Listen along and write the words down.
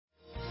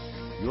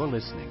You're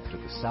listening to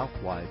the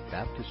Southwide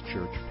Baptist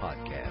Church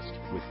podcast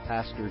with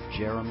Pastor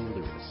Jeremy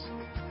Lewis.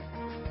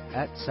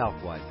 At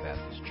Southwide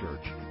Baptist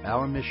Church,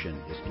 our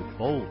mission is to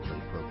boldly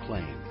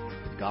proclaim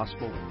the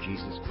gospel of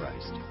Jesus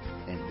Christ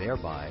and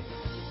thereby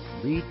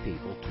lead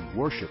people to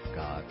worship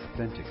God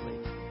authentically,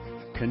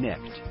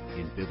 connect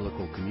in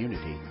biblical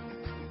community,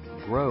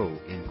 grow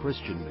in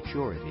Christian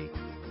maturity,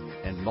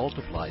 and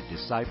multiply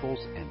disciples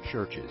and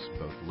churches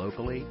both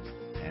locally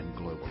and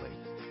globally.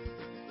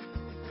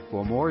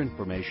 For more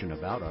information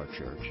about our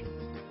church,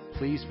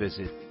 please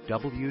visit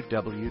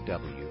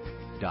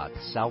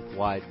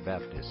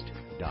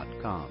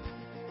www.southwidebaptist.com.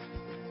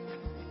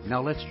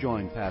 Now let's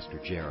join Pastor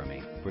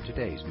Jeremy for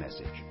today's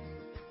message.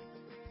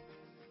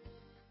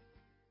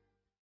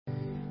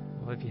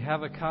 Well, if you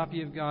have a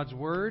copy of God's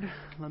Word,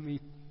 let me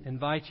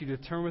invite you to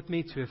turn with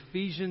me to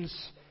Ephesians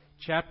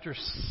chapter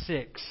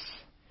 6.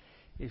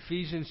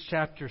 Ephesians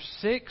chapter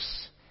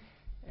 6,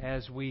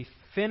 as we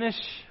finish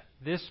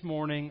this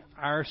morning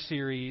our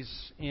series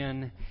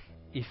in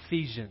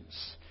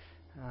Ephesians.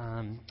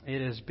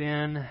 It has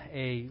been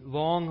a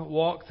long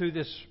walk through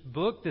this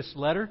book, this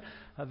letter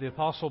of the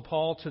Apostle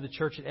Paul to the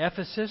church at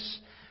Ephesus.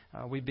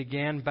 We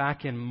began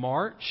back in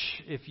March,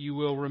 if you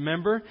will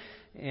remember,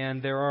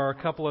 and there are a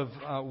couple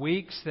of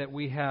weeks that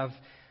we have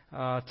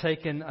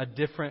taken a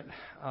different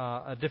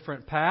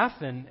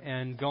path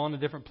and gone a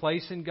different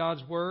place in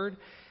God's Word.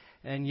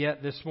 And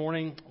yet this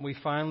morning we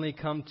finally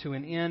come to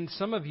an end.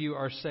 Some of you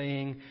are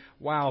saying,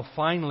 wow,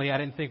 finally, I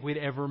didn't think we'd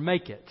ever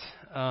make it.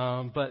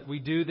 But we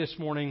do this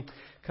morning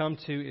come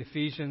to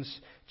Ephesians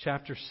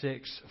chapter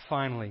 6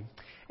 finally.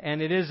 And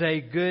it is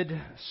a good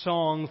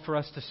song for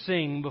us to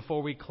sing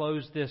before we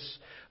close this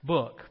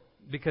book.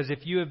 Because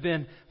if you have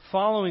been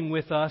following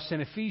with us in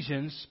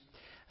Ephesians,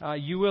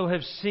 you will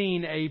have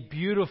seen a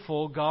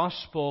beautiful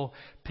gospel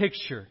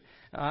picture.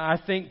 I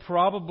think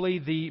probably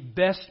the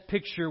best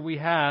picture we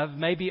have,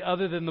 maybe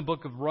other than the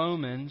book of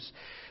Romans,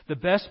 the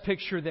best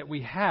picture that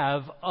we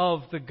have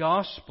of the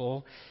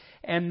gospel,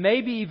 and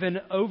maybe even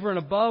over and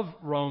above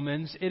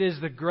Romans, it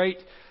is the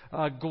great,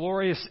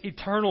 glorious,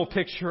 eternal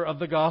picture of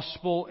the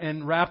gospel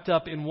and wrapped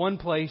up in one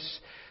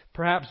place,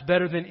 perhaps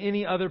better than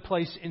any other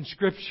place in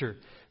Scripture.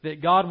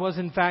 That God was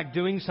in fact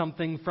doing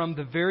something from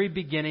the very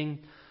beginning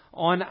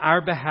on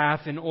our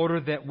behalf in order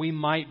that we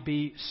might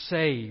be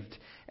saved.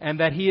 And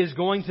that He is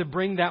going to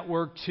bring that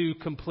work to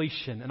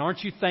completion. And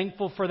aren't you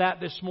thankful for that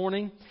this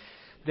morning?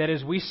 That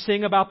as we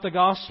sing about the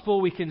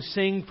gospel, we can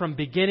sing from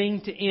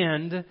beginning to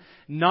end,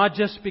 not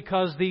just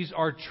because these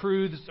are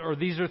truths or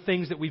these are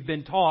things that we've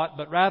been taught,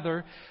 but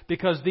rather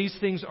because these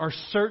things are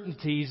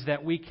certainties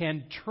that we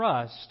can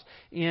trust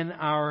in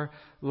our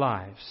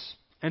lives.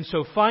 And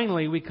so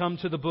finally, we come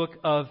to the book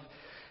of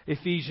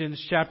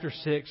Ephesians chapter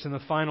 6 and the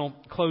final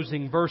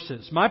closing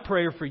verses. My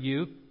prayer for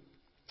you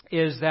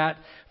is that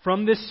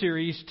from this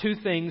series, two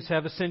things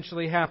have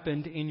essentially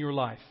happened in your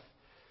life.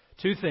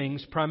 Two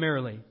things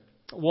primarily.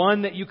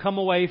 One, that you come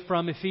away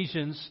from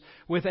Ephesians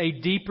with a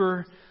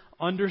deeper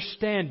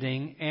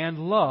understanding and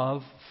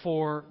love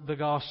for the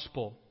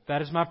gospel.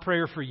 That is my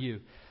prayer for you.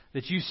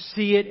 That you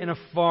see it in a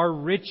far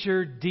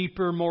richer,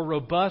 deeper, more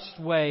robust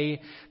way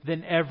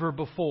than ever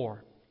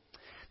before.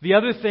 The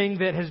other thing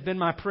that has been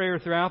my prayer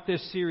throughout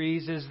this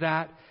series is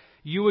that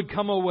you would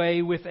come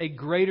away with a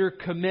greater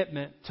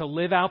commitment to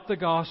live out the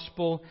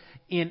gospel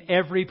in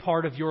every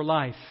part of your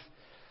life.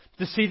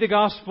 To see the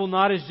gospel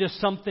not as just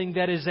something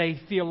that is a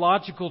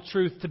theological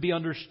truth to be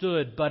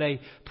understood, but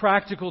a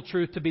practical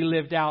truth to be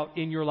lived out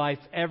in your life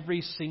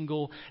every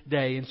single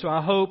day. And so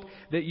I hope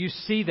that you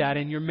see that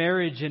in your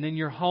marriage and in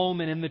your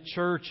home and in the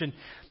church and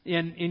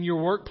in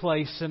your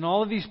workplace and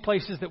all of these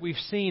places that we've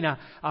seen.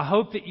 I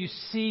hope that you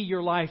see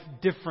your life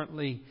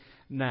differently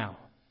now.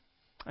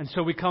 And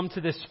so we come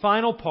to this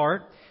final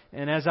part,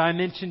 and as I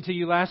mentioned to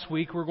you last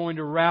week, we're going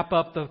to wrap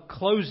up the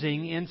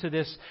closing into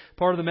this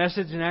part of the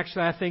message, and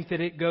actually I think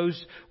that it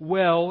goes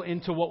well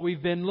into what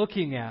we've been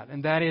looking at,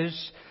 and that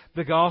is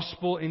the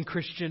gospel in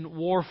Christian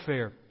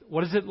warfare.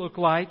 What does it look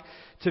like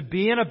to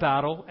be in a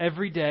battle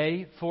every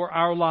day for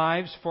our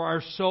lives, for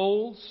our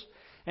souls,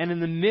 and in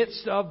the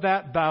midst of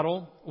that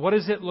battle, what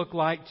does it look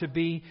like to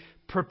be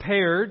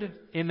prepared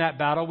in that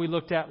battle we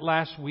looked at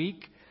last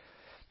week?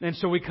 And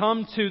so we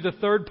come to the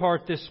third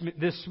part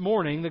this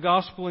morning, the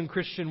gospel in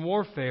Christian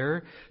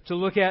warfare, to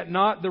look at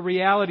not the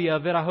reality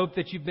of it. I hope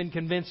that you've been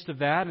convinced of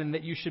that and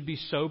that you should be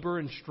sober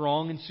and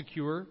strong and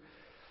secure.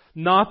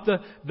 Not the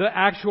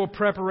actual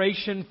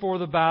preparation for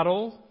the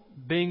battle,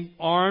 being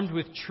armed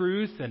with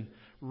truth and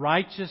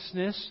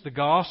righteousness, the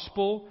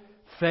gospel,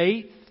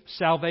 faith,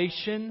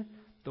 salvation,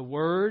 the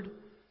Word.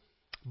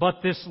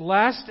 But this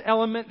last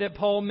element that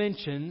Paul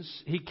mentions,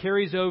 he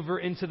carries over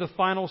into the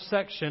final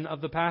section of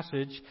the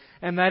passage,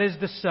 and that is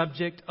the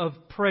subject of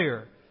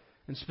prayer.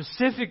 And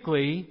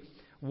specifically,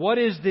 what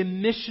is the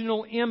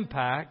missional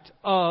impact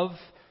of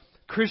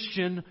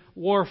Christian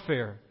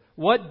warfare?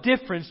 What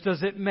difference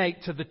does it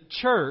make to the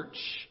church,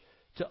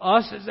 to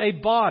us as a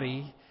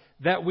body,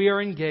 that we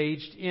are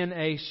engaged in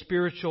a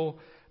spiritual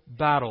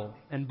battle?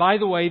 And by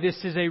the way,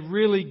 this is a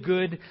really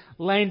good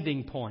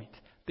landing point.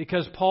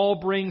 because Paul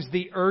brings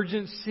the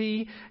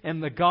urgency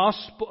and the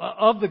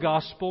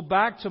gospel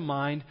back to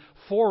mind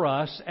for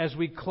us as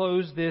we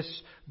close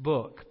this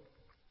book.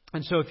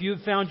 And so if you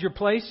have found your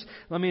place,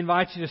 let me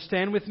invite you to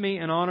stand with me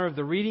in honor of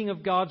the reading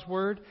of God's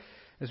Word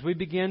as we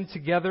begin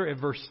together at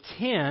verse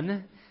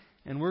 10.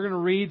 And we're going to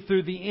read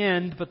through the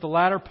end, but the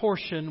latter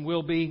portion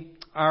will be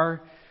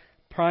our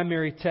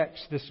primary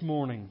text this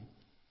morning.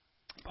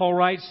 Paul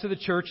writes to the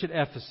church at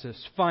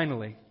Ephesus,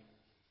 finally,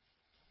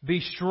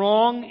 "Be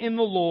strong in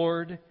the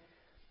Lord,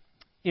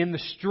 in the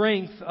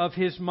strength of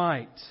His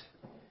might.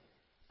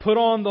 Put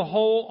on the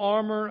whole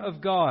armor of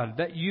God,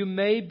 that you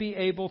may be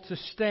able to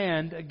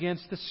stand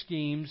against the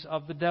schemes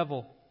of the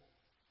devil.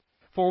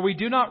 For we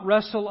do not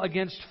wrestle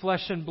against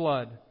flesh and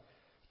blood,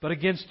 but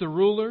against the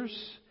rulers,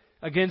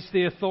 against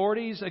the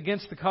authorities,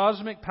 against the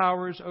cosmic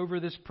powers over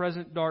this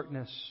present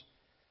darkness,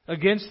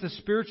 against the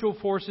spiritual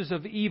forces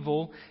of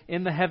evil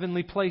in the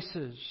heavenly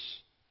places.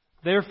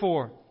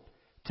 Therefore,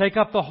 take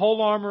up the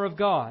whole armor of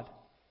God,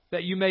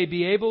 that you may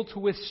be able to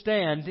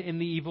withstand in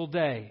the evil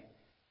day,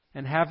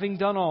 and having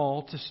done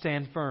all, to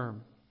stand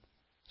firm.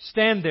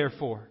 Stand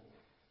therefore,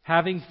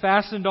 having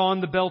fastened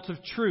on the belt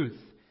of truth,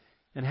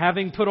 and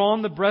having put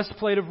on the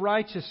breastplate of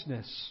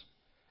righteousness,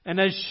 and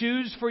as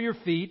shoes for your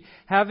feet,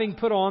 having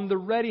put on the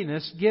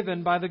readiness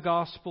given by the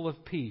gospel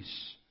of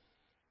peace.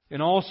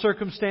 In all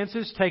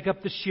circumstances, take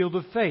up the shield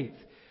of faith,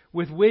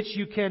 with which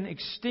you can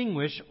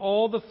extinguish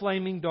all the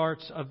flaming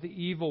darts of the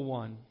evil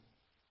one.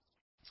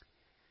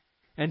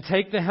 And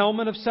take the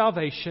helmet of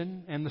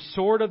salvation and the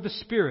sword of the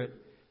Spirit,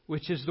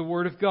 which is the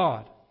Word of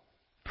God,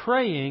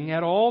 praying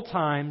at all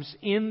times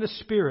in the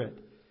Spirit,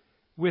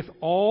 with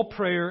all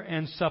prayer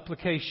and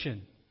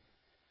supplication.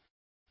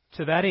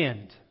 To that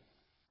end,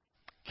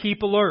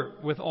 keep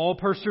alert with all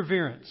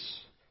perseverance,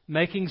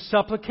 making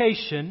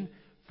supplication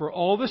for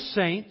all the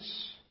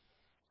saints,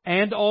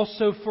 and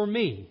also for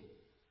me,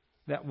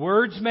 that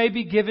words may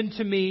be given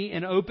to me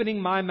in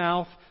opening my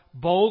mouth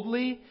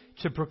boldly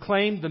to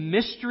proclaim the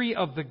mystery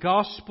of the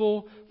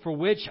gospel, for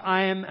which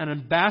I am an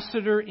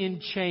ambassador in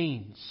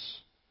chains,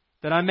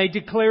 that I may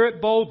declare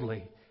it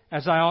boldly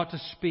as I ought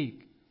to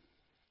speak,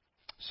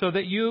 so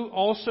that you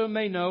also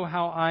may know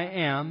how I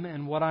am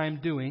and what I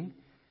am doing.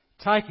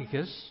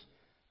 Tychicus,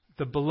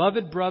 the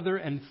beloved brother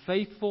and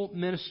faithful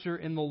minister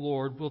in the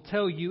Lord, will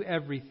tell you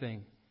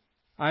everything.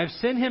 I have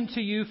sent him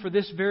to you for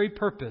this very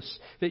purpose,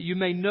 that you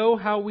may know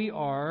how we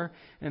are,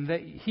 and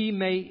that he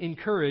may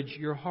encourage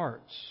your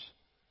hearts.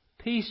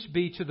 Peace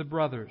be to the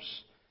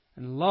brothers,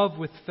 and love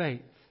with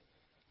faith,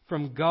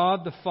 from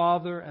God the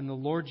Father and the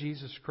Lord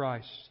Jesus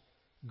Christ.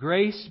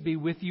 Grace be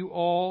with you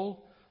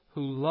all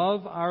who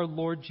love our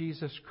Lord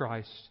Jesus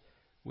Christ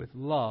with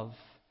love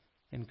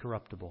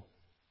incorruptible."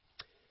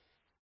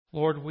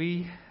 Lord,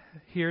 we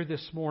here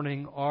this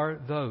morning are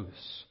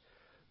those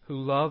who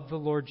love the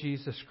Lord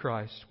Jesus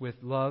Christ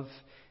with love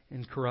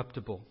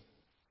incorruptible.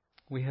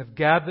 We have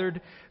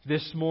gathered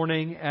this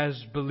morning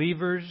as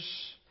believers,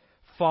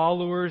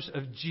 followers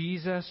of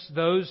Jesus,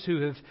 those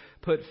who have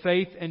put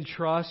faith and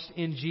trust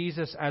in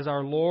Jesus as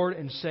our Lord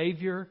and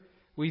Savior.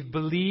 We've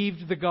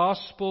believed the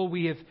gospel.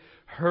 We have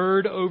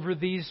heard over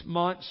these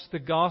months the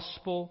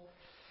gospel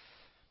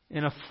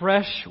in a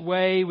fresh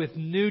way with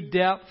new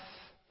depth.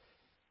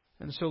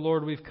 And so,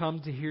 Lord, we've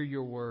come to hear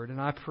your word,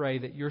 and I pray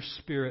that your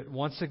Spirit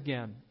once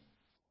again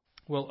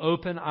will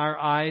open our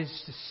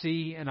eyes to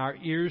see and our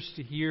ears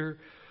to hear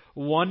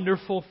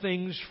wonderful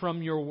things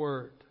from your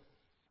word.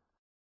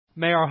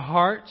 May our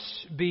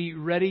hearts be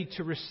ready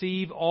to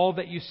receive all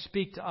that you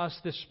speak to us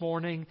this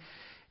morning.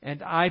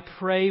 And I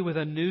pray with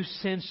a new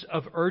sense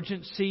of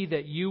urgency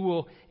that you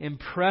will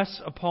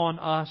impress upon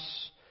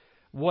us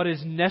what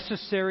is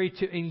necessary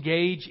to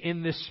engage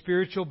in this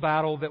spiritual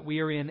battle that we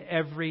are in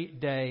every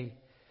day.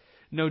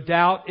 No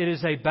doubt it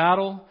is a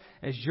battle,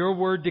 as your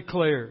word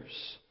declares,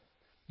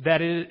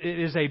 that it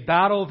is a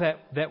battle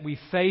that we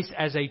face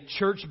as a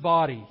church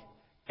body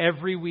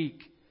every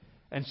week.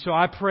 And so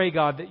I pray,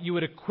 God, that you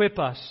would equip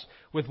us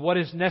with what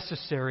is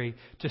necessary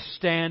to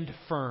stand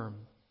firm.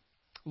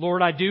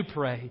 Lord, I do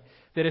pray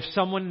that if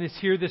someone is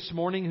here this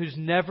morning who's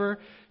never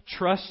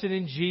trusted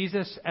in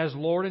Jesus as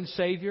Lord and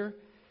Savior,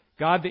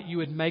 God, that you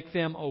would make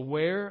them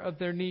aware of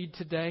their need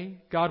today.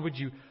 God, would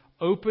you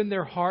open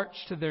their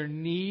hearts to their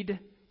need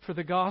for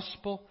the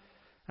gospel?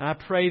 And I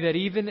pray that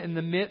even in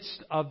the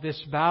midst of this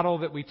battle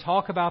that we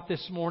talk about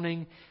this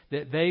morning,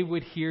 that they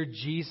would hear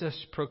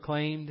Jesus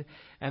proclaimed,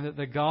 and that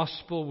the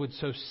gospel would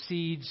sow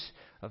seeds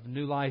of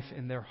new life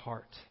in their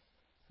heart.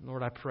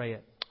 Lord, I pray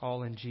it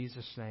all in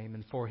Jesus' name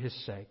and for His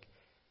sake.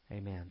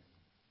 Amen.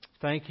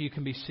 Thank you. You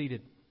can be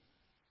seated.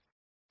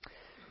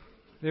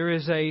 There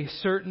is a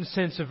certain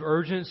sense of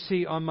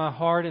urgency on my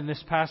heart in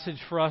this passage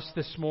for us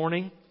this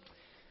morning.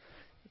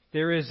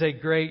 There is a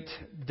great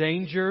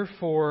danger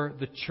for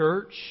the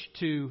church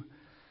to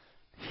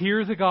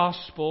hear the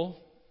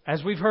gospel,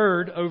 as we've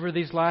heard over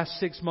these last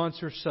 6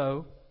 months or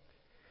so,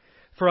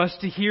 for us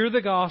to hear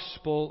the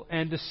gospel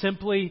and to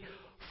simply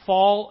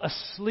fall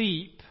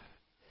asleep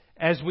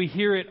as we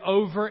hear it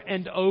over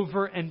and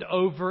over and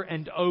over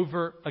and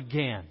over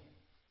again.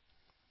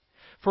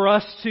 for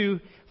us to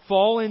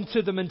fall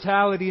into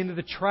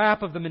the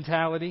trap of the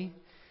mentality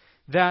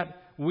that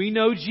we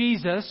know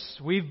Jesus,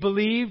 we've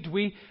believed,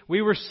 we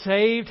were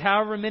saved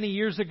however many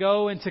years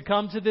ago, and to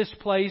come to this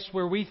place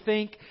where we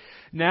think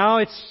now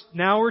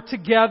we're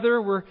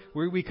together,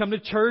 we come to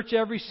church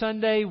every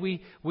Sunday,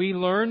 we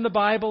learn the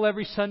Bible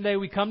every Sunday,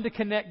 we come to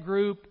Connect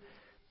Group,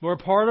 we're a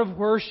part of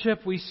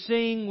worship, we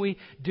sing, we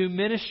do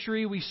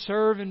ministry, we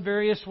serve in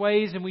various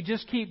ways, and we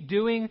just keep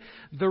doing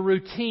the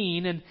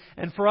routine.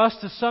 And for us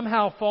to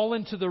somehow fall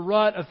into the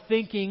rut of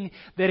thinking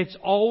that it's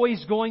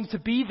always going to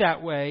be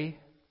that way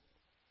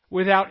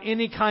without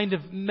any kind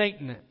of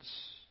maintenance.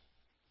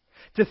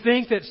 To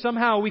think that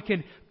somehow we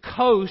can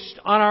coast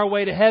on our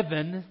way to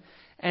heaven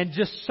and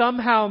just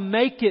somehow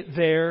make it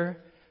there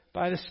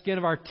by the skin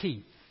of our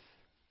teeth.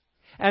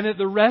 And that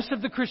the rest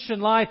of the Christian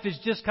life is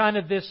just kind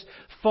of this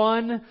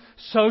fun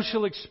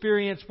social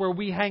experience where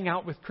we hang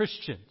out with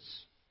Christians.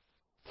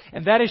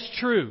 And that is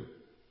true.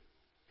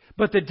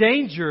 But the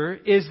danger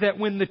is that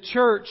when the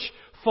church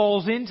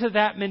falls into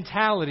that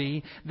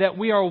mentality, that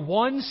we are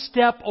one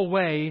step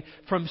away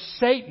from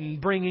Satan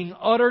bringing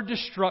utter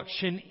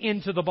destruction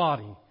into the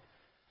body.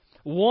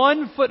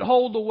 One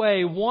foothold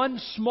away, one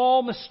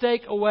small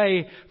mistake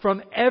away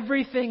from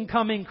everything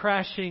coming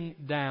crashing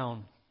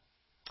down.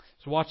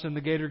 I was watching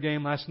the Gator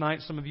game last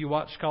night. Some of you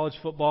watch college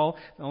football.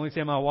 The only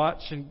team I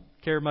watch and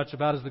care much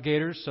about is the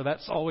Gators, so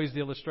that's always the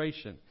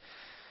illustration.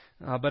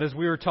 But as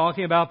we were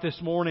talking about this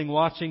morning,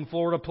 watching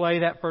Florida play,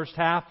 that first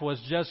half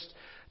was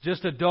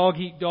just a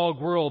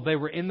dog-eat-dog world. They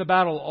were in the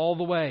battle all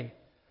the way.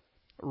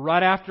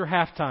 Right after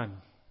halftime,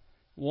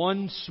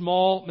 one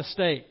small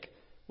mistake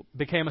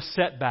became a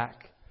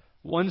setback.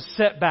 One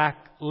setback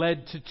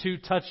led to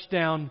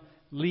 2-touchdown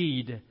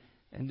lead,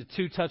 and the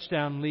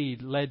 2-touchdown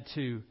lead led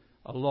to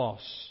a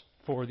loss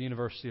for the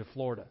University of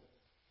Florida.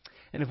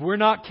 And if we're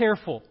not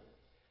careful,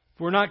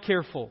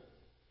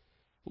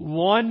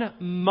 one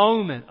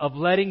moment of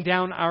letting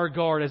down our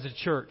guard as a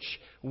church,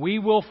 we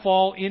will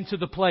fall into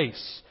the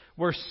place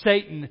where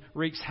Satan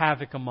wreaks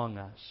havoc among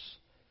us.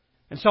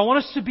 And so I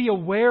want us to be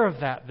aware of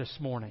that this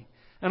morning.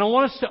 And I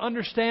want us to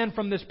understand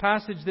from this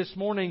passage this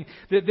morning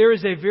that there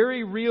is a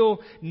very real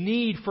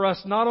need for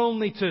us not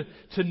only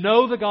to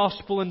know the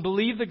gospel and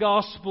believe the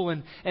gospel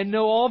and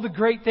know all the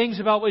great things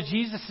about what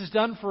Jesus has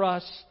done for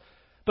us,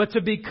 but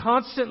to be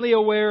constantly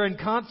aware and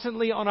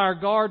constantly on our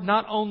guard,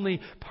 not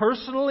only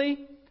personally,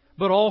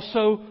 but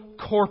also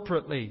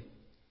corporately.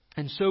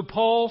 And so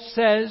Paul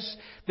says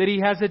that he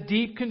has a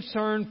deep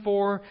concern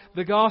for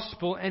the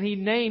gospel, and he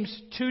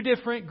names two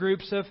different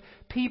groups of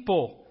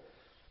people.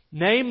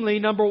 Namely,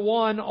 number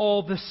one,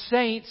 all the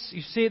saints.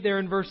 You see it there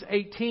in verse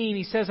 18.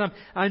 He says,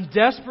 I'm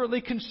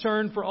desperately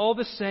concerned for all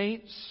the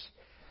saints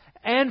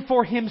and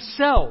for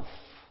himself.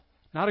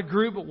 Not a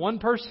group, but one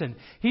person.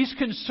 He's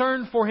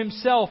concerned for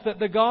himself that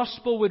the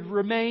gospel would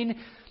remain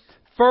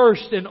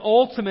first and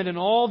ultimate in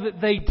all that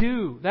they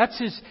do. That's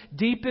his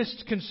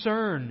deepest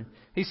concern.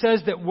 He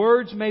says that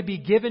words may be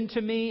given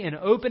to me in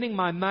opening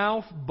my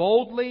mouth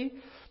boldly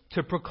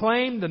to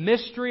proclaim the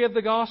mystery of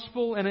the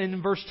gospel. And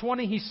in verse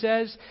 20 he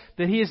says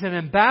that he is an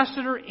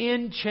ambassador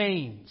in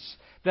chains,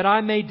 that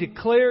I may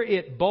declare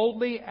it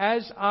boldly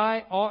as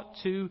I ought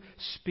to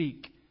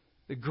speak.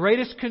 The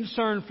greatest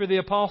concern for the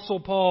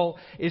Apostle Paul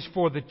is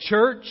for the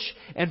church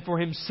and for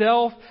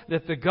himself,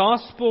 that the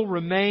gospel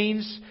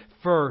remains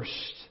first.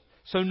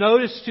 So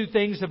notice two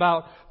things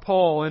about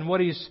Paul and what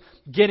he's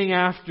getting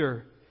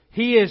after.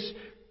 He is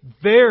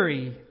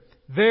very,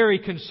 very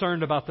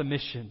concerned about the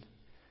mission.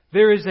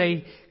 There is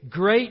a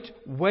great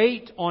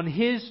weight on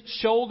his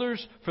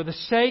shoulders for the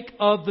sake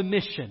of the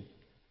mission.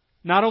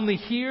 Not only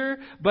here,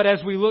 but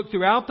as we look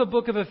throughout the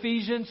book of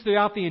Ephesians,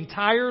 throughout the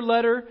entire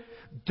letter,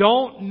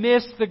 don't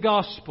miss the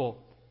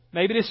gospel.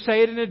 Maybe to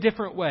say it in a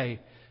different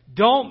way.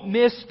 Don't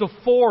miss the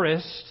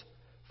forest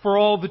for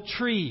all the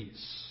trees.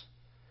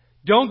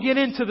 Don't get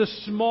into the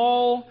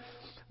small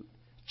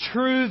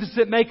truths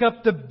that make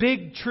up the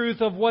big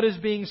truth of what is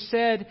being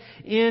said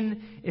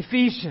in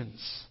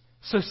Ephesians.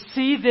 So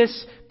see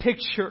this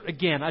picture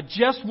again. I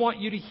just want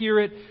you to hear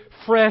it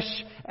fresh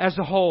as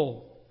a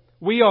whole.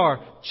 We are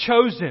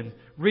chosen,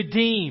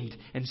 redeemed,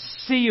 and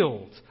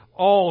sealed,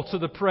 all to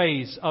the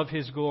praise of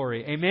His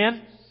glory.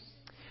 Amen?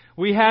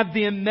 We have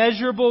the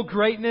immeasurable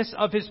greatness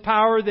of His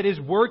power that is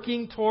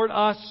working toward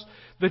us,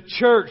 the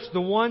church,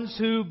 the ones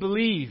who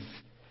believe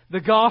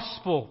the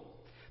gospel,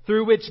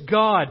 through which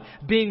God,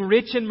 being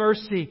rich in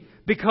mercy,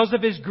 because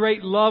of His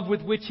great love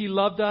with which He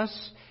loved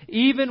us,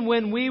 even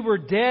when we were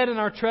dead in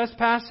our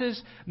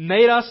trespasses,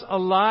 made us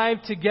alive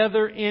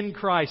together in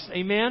Christ.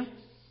 Amen?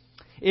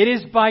 It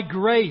is by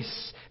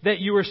grace that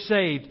you are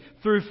saved,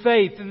 through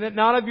faith, and that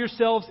not of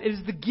yourselves. It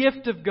is the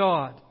gift of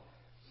God.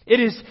 It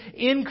is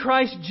in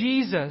Christ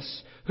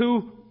Jesus,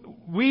 who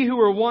we who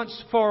were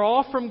once far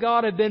off from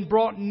God have been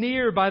brought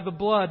near by the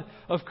blood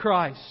of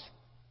Christ.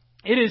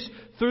 It is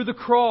through the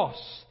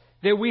cross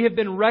that we have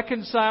been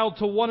reconciled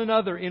to one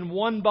another in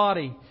one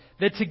body,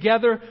 that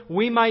together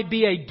we might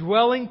be a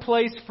dwelling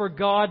place for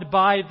God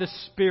by the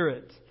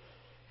Spirit.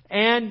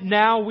 And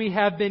now we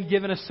have been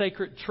given a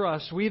sacred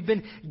trust. We've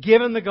been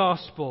given the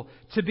gospel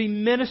to be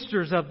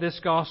ministers of this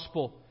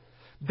gospel.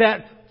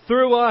 That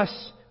through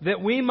us,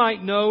 that we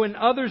might know and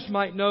others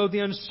might know the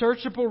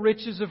unsearchable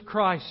riches of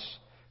Christ,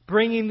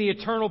 bringing the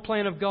eternal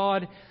plan of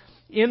God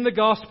in the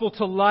gospel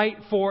to light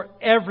for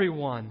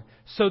everyone,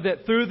 so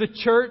that through the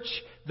church,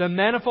 the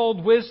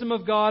manifold wisdom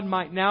of God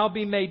might now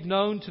be made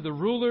known to the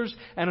rulers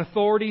and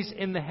authorities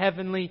in the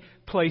heavenly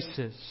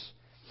places.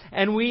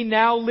 And we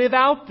now live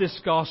out this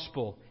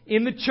gospel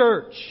in the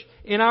church,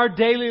 in our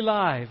daily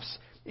lives,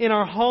 in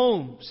our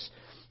homes,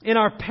 in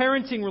our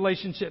parenting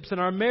relationships, in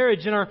our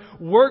marriage, in our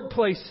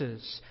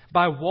workplaces,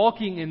 by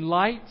walking in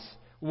light,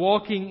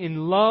 walking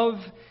in love,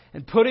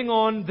 and putting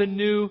on the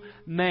new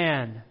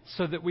man,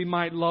 so that we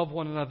might love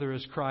one another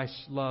as Christ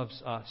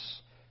loves us.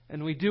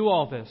 And we do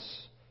all this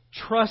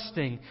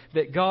trusting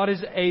that God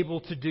is able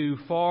to do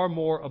far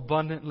more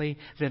abundantly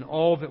than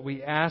all that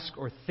we ask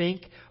or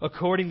think,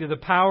 according to the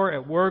power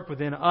at work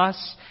within us.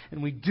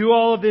 And we do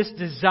all of this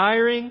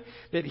desiring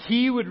that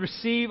He would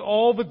receive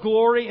all the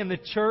glory in the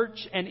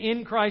church and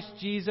in Christ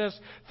Jesus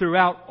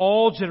throughout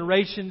all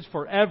generations,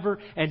 forever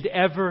and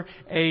ever.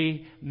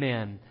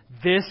 Amen.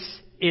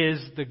 This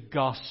is the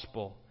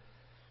gospel.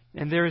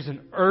 And there is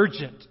an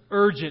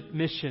urgent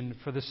mission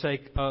for the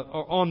sake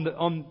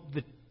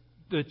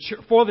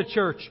for the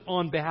church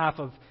on behalf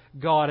of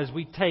God as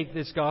we take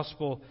this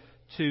gospel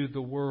to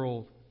the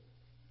world.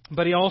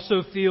 But He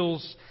also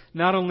feels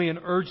not only an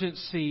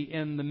urgency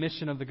in the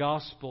mission of the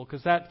gospel,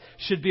 because that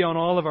should be on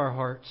all of our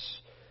hearts,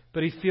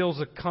 but He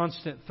feels a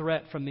constant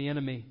threat from the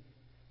enemy.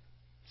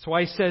 That's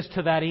why He says,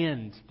 to that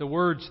end. The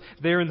words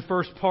there in the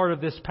first part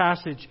of this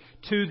passage,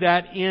 to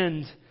that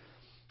end,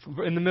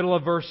 in the middle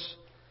of verse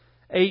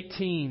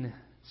 18.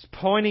 It's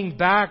pointing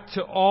back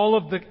to all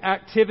of the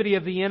activity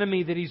of the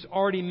enemy that he's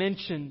already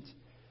mentioned.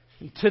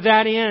 And to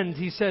that end,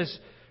 he says,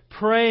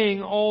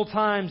 praying all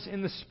times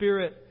in the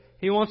Spirit.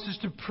 He wants us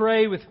to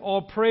pray with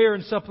all prayer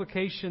and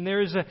supplication.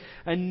 There is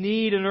a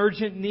need, an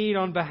urgent need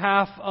on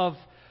behalf of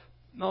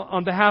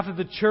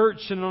the church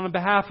and on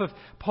behalf of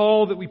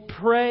Paul that we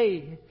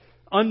pray.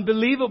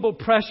 Unbelievable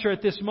pressure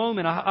at this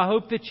moment. I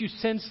hope that you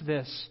sense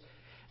this.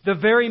 The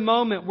very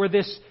moment where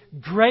this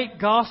great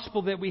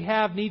gospel that we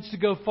have needs to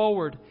go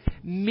forward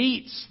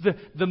meets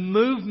the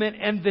movement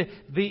and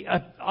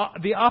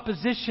the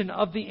opposition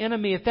of the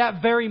enemy. At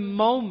that very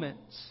moment,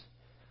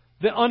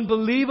 the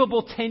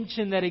unbelievable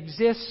tension that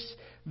exists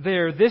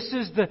there. This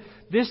is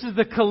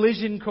the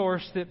collision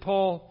course that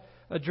Paul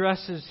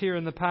addresses here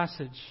in the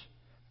passage.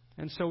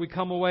 And so we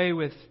come away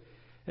with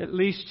at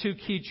least two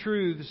key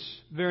truths,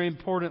 very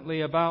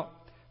importantly, about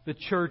the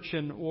church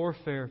and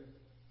warfare.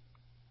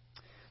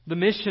 The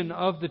mission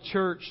of the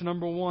church,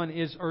 number one,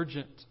 is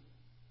urgent.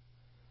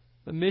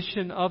 The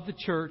mission of the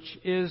church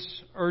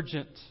is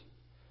urgent.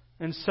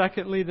 And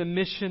secondly, the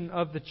mission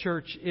of the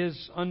church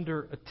is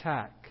under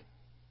attack.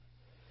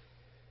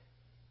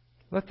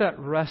 Let that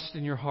rest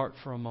in your heart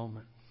for a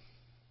moment.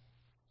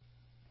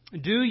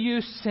 Do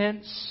you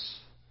sense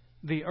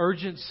the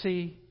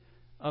urgency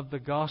of the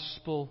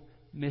gospel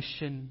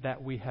mission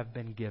that we have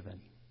been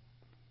given?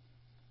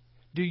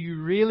 Do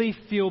you really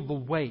feel the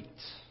weight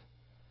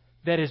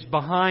that is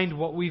behind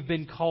what we've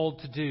been called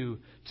to do,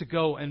 to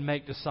go and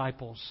make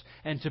disciples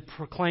and to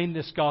proclaim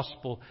this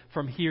gospel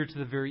from here to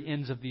the very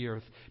ends of the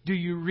earth? Do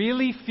you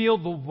really feel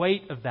the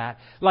weight of that?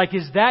 Like,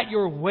 is that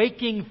your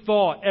waking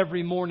thought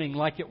every morning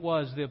like it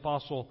was the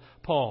Apostle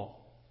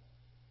Paul?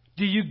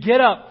 Do you get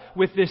up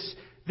with this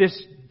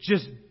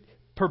just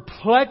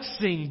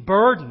perplexing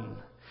burden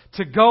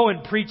to go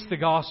and preach the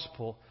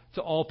gospel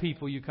to all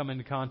people you come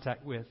into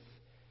contact with?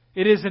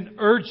 It is an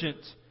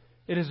urgent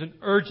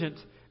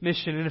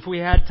mission. And if we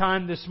had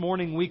time this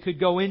morning, we could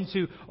go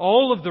into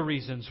all of the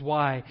reasons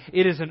why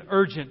it is an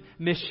urgent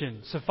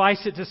mission.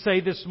 Suffice it to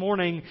say this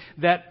morning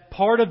that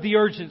part of the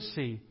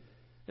urgency,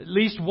 at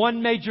least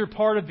one major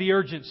part of the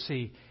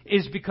urgency,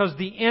 is because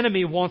the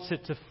enemy wants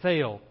it to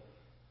fail.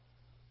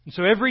 And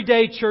so every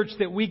day, church,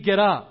 that we get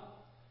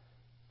up,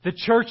 the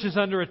church is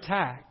under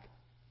attack.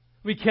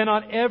 We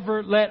cannot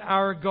ever let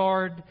our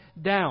guard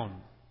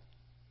down.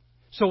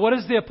 So what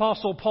does the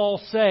Apostle Paul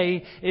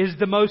say is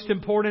the most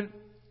important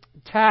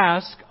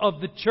task of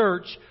the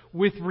church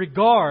with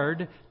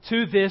regard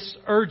to this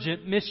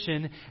urgent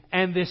mission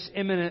and this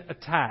imminent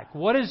attack?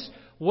 What is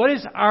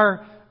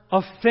our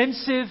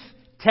offensive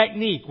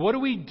technique? What do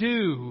we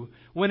do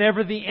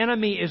whenever the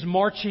enemy is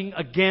marching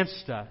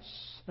against us?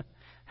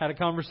 Had a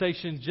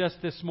conversation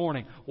just this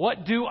morning.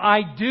 What do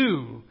I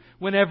do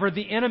whenever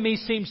the enemy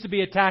seems to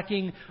be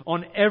attacking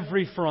on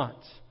every front?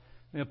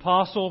 The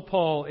Apostle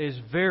Paul is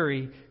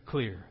very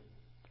clear.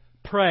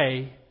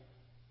 Pray,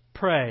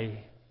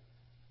 pray,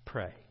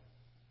 pray.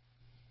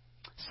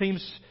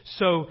 Seems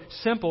so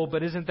simple,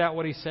 but isn't that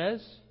what he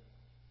says?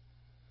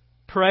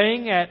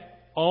 Praying at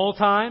all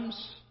times,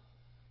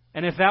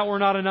 and if that were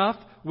not enough,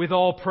 with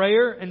all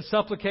prayer and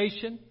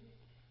supplication.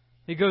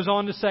 He goes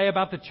on to say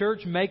about the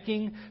church,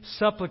 making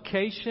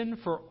supplication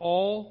for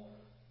all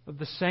of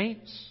the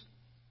saints.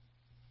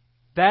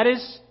 That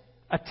is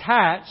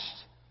attached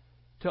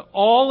to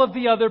all of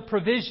the other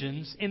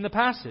provisions in the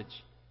passage.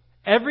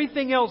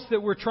 Everything else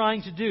that we're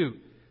trying to do,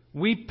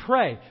 we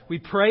pray. We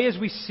pray as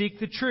we seek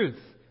the truth,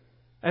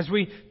 as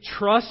we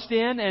trust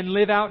in and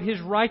live out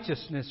His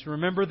righteousness.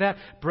 Remember that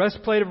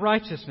breastplate of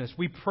righteousness.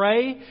 We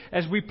pray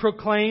as we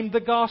proclaim the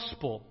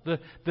gospel,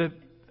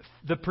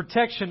 the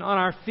protection on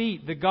our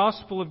feet, the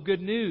gospel of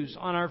good news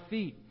on our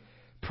feet.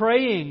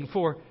 Praying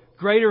for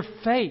greater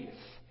faith.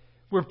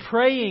 We're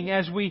praying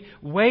as we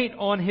wait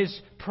on His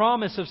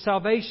promise of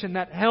salvation,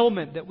 that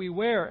helmet that we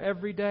wear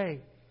every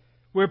day.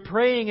 We're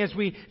praying as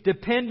we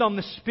depend on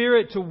the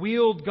Spirit to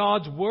wield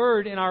God's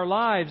Word in our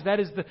lives. That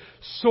is the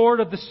sword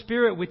of the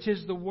Spirit, which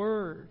is the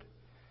Word.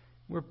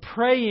 We're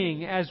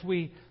praying as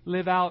we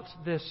live out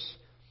this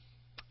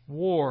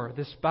war,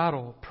 this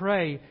battle.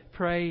 Pray,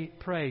 pray,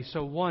 pray.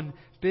 So one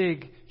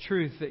big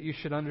truth that you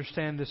should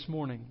understand this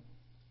morning,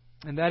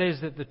 and that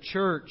is that the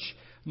church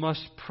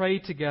must pray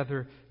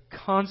together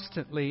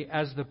constantly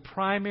as the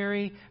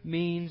primary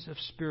means of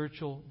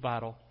spiritual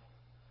battle.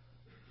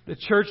 The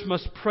church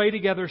must pray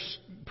together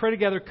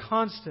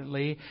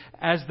constantly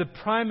as the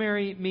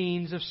primary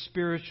means of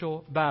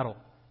spiritual battle.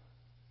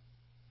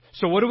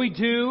 So what do we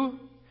do,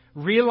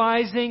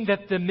 realizing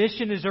that the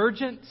mission is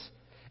urgent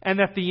and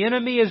that the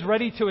enemy is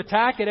ready to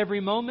attack at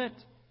every moment?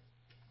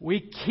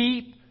 We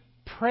keep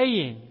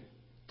praying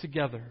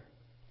together.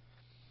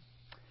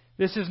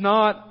 This is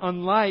not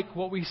unlike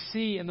what we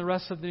see in the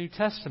rest of the New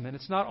Testament.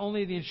 It's not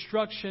only the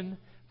instruction,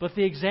 but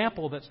the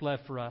example that's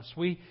left for us.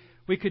 We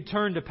could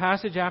turn to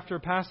passage after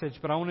passage,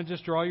 but I want to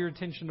just draw your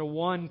attention to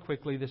one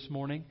quickly this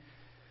morning.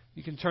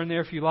 You can turn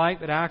there if you like,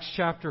 but Acts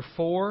chapter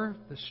 4.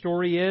 The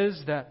story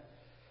is that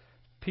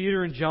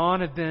Peter and John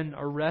have been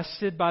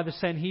arrested by the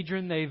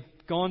Sanhedrin. They've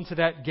gone to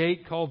that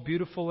gate called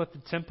Beautiful at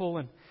the temple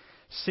and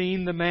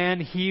seen the man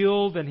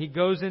healed, and he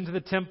goes into the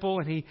temple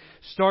and he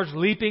starts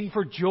leaping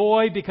for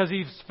joy because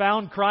he's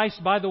found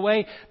Christ. By the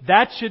way,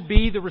 that should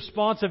be the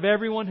response of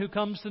everyone who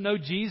comes to know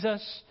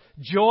Jesus.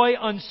 Joy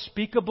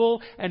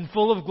unspeakable and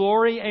full of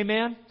glory.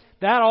 Amen?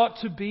 That ought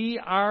to be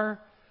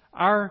our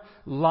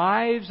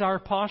lives, our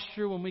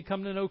posture when we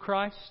come to know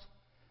Christ.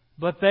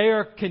 But they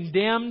are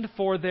condemned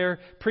for their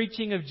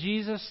preaching of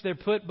Jesus. They're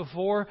put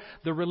before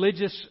the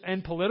religious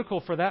and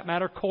political, for that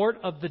matter, court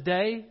of the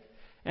day.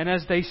 And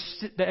as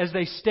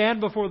they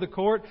stand before the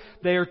court,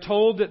 they are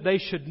told that they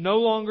should no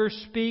longer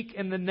speak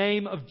in the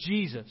name of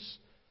Jesus.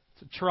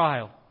 It's a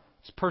trial.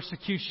 It's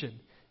persecution.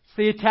 It's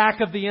the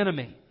attack of the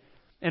enemy.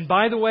 And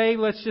by the way,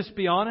 let's just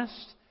be honest.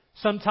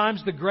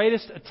 Sometimes the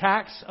greatest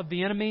attacks of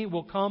the enemy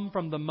will come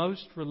from the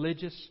most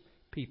religious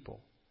people.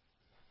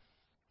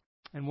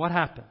 And what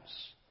happens?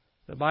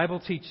 The Bible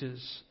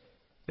teaches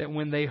that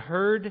when they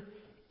heard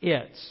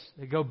it,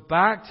 they go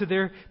back to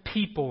their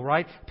people,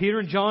 right? Peter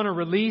and John are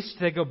released.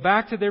 They go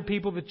back to their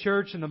people, the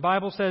church. And the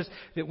Bible says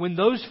that when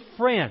those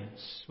friends,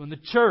 when the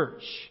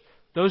church,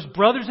 those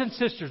brothers and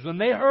sisters, when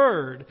they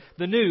heard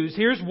the news,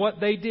 here's what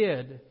they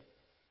did.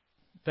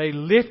 They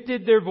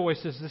lifted their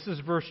voices. This is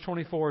verse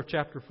 24 of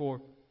chapter 4.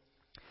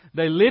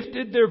 They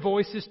lifted their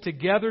voices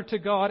together to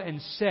God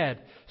and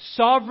said,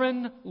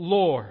 Sovereign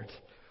Lord,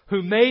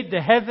 who made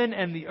the heaven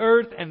and the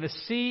earth and the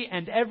sea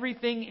and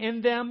everything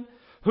in them,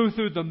 who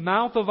through the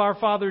mouth of our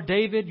father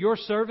David, your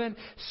servant,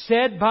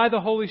 said by the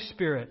Holy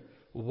Spirit,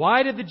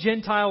 why did the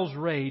Gentiles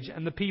rage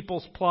and the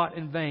peoples plot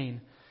in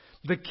vain?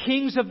 The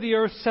kings of the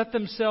earth set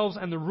themselves,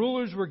 and the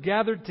rulers were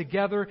gathered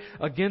together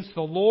against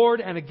the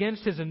Lord and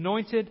against His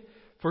anointed.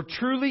 For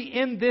truly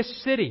in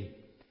this city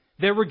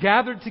they were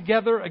gathered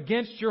together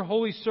against your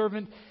holy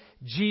servant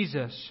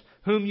Jesus,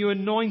 whom you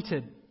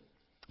anointed,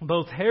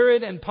 both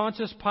Herod and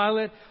Pontius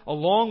Pilate,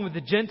 along with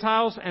the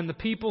Gentiles and the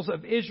peoples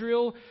of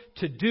Israel,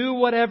 to do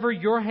whatever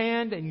your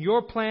hand and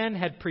your plan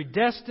had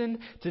predestined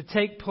to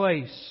take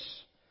place.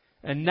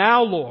 And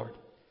now, Lord,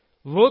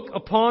 look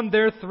upon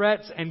their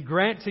threats and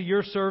grant to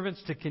your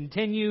servants to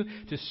continue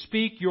to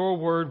speak your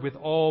word with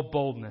all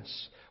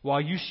boldness, while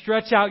you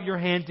stretch out your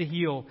hand to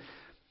heal,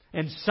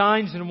 and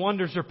signs and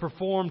wonders are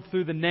performed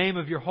through the name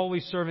of your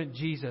holy servant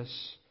Jesus.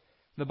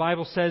 The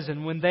Bible says,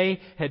 and when they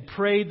had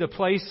prayed, the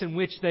place in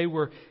which they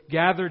were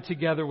gathered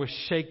together was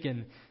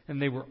shaken, and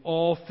they were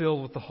all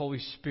filled with the Holy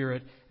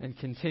Spirit and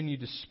continued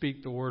to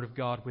speak the word of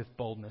God with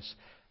boldness.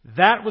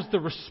 That was the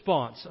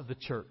response of the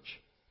church.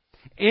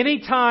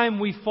 Anytime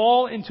we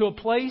fall into a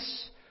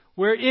place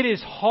where it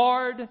is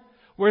hard,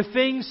 where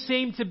things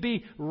seem to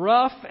be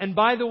rough, and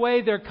by the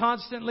way, they're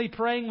constantly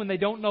praying when they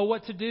don't know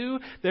what to do.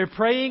 They're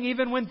praying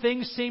even when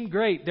things seem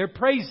great. They're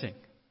praising.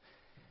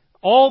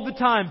 All the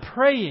time,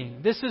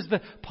 praying. This is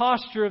the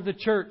posture of the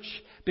church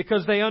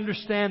because they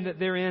understand that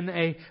they're in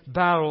a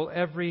battle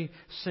every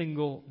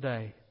single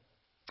day.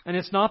 And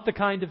it's not the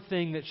kind of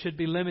thing that should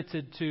be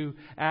limited to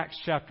Acts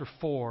chapter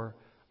 4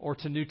 or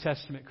to New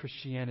Testament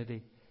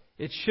Christianity.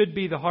 It should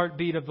be the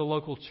heartbeat of the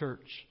local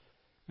church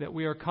that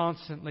we are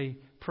constantly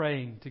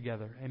praying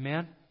together.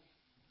 Amen?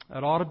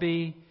 That ought to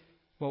be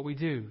what we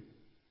do.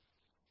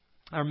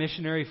 Our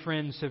missionary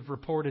friends have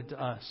reported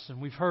to us,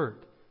 and we've heard,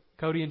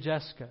 Cody and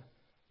Jessica,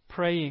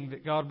 praying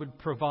that God would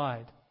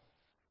provide.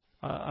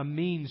 a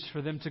means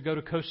for them to go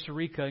to Costa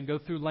Rica and go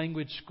through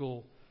language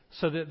school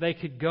so that they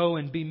could go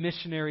and be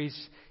missionaries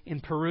in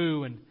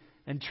Peru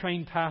and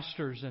train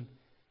pastors. And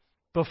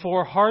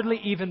hardly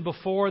even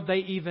before they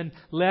even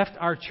left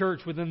our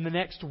church, within the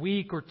next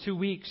week or 2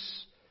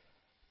 weeks,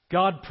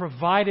 God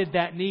provided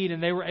that need,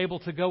 and they were able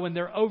to go, and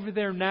they're over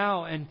there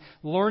now and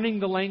learning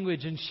the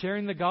language and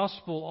sharing the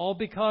gospel, all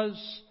because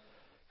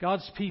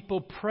God's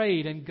people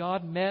prayed and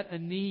God met a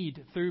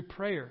need through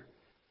prayer.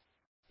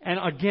 And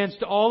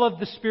against all of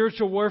the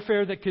spiritual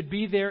warfare that could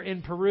be there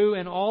in Peru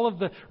and all of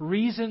the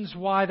reasons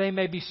why they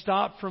may be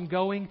stopped from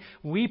going,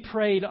 we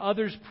prayed,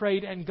 others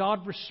prayed, and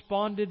God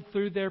responded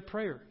through their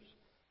prayers.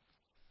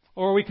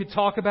 Or we could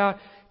talk about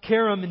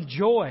Karam and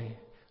Joy,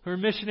 who are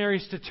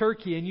missionaries to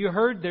Turkey, and you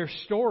heard their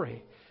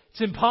story.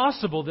 It's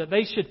impossible that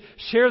they should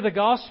share the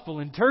gospel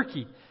in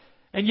Turkey.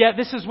 And yet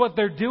this is what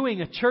they're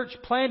doing, a church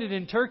planted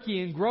in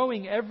Turkey and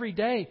growing every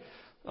day.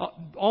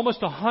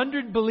 Almost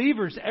 100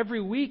 believers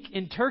every week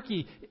in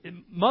Turkey,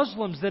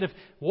 Muslims that have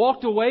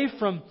walked away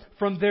from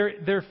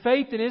their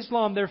faith in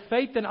Islam, their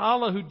faith in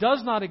Allah who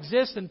does not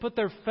exist, and put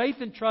their faith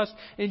and trust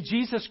in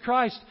Jesus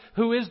Christ,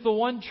 who is the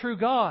one true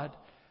God,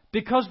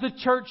 because the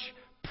church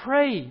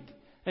prayed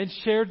and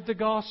shared the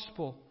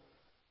gospel.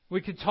 We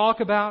could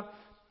talk about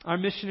our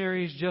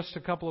missionaries just a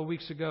couple of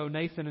weeks ago,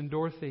 Nathan and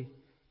Dorothy,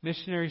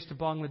 missionaries to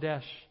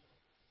Bangladesh.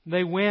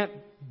 They went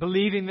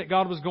believing that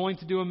God was going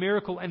to do a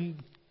miracle,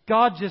 and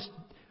God just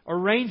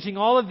arranging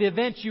all of the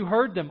events. You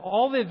heard them,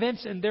 all the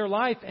events in their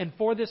life. And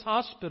for this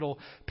hospital,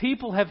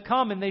 people have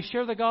come and they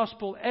share the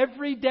gospel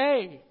every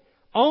day,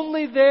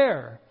 only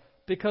there,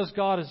 because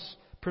God has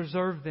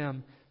preserved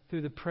them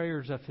through the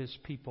prayers of His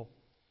people.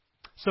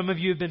 Some of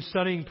you have been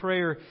studying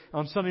prayer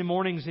on Sunday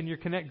mornings in your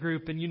Connect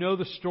group, and you know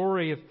the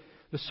story of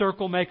the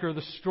Circle Maker,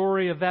 the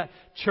story of that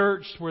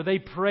church where they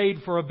prayed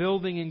for a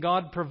building and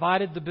God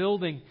provided the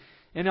building.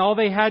 And all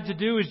they had to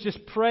do is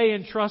just pray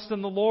and trust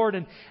in the Lord.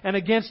 And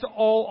against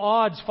all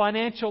odds,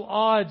 financial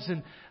odds,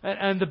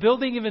 and the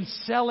building even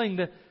selling,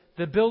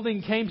 the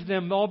building came to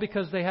them all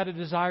because they had a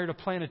desire to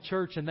plant a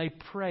church, and they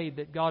prayed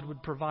that God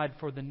would provide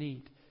for the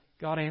need.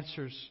 God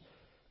answers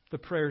the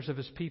prayers of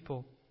His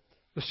people.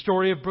 The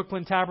story of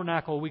Brooklyn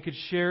Tabernacle we could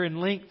share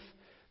in length.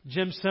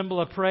 Jim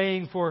Cymbala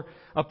praying for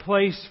a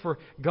place for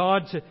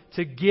God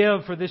to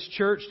give, for this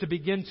church to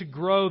begin to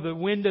grow. The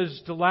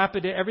windows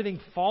dilapidated, everything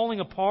falling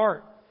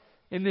apart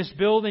in this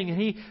building. And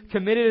he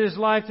committed his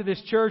life to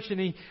this church, and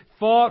he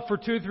fought for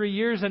 2 or 3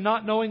 years, and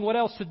not knowing what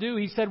else to do,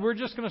 he said, we're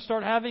just going to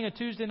start having a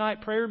Tuesday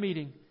night prayer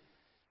meeting.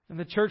 And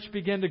the church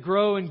began to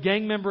grow, and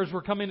gang members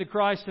were coming to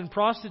Christ, and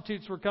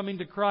prostitutes were coming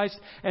to Christ,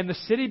 and the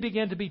city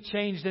began to be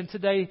changed. And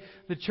today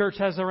the church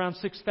has around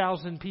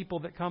 6,000 people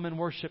that come and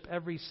worship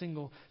every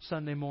single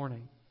Sunday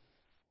morning.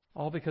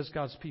 All because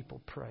God's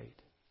people prayed.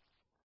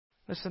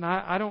 Listen,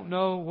 I don't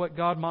know what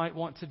God might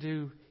want to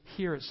do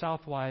here at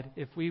Southwide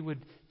if we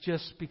would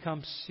just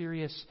become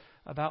serious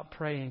about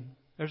praying.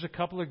 There's a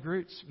couple of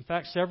groups, in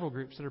fact several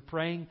groups, that are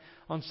praying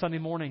on Sunday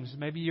mornings.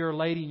 Maybe you're a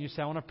lady and you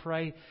say, I want to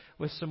pray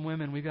with some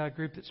women. We've got a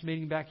group that's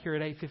meeting back here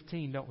at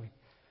 8:15, don't we?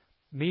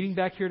 Meeting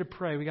back here to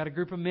pray. We got a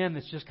group of men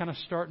that's just kind of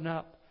starting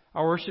up.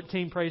 Our worship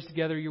team prays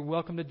together. You're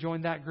welcome to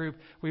join that group.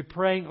 We're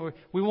praying.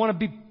 We want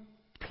to be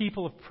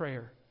people of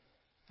prayer.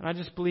 And I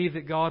just believe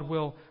that God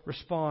will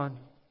respond.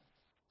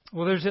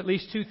 Well, there's at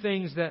least 2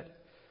 things that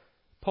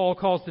Paul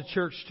calls the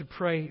church to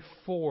pray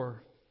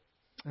for.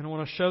 And I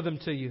want to show them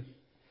to you.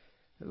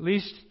 At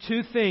least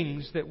 2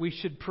 things that we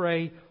should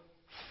pray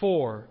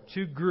for.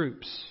 2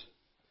 groups.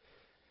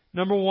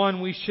 Number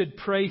 1, we should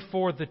pray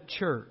for the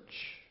church.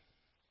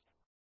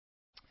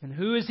 And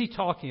who is he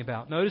talking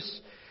about?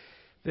 Notice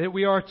that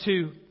we are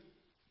to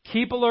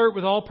keep alert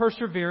with all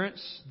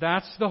perseverance.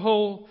 That's the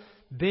whole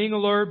being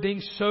alert,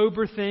 being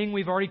sober thing.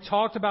 We've already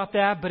talked about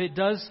that, but it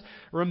does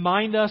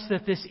remind us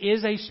that this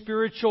is a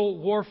spiritual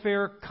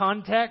warfare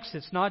context.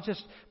 It's not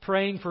just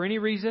praying for any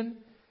reason.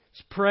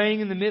 It's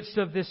praying in the midst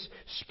of this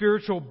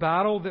spiritual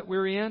battle that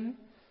we're in.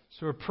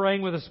 So we're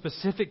praying with a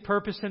specific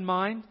purpose in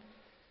mind.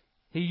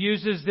 He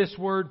uses this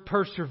word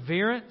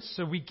perseverance,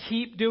 so we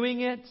keep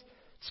doing it.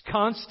 It's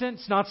constant.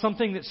 It's not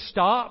something that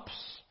stops.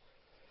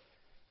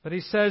 But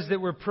he says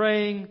that we're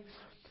praying,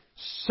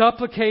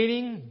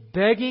 supplicating,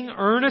 begging,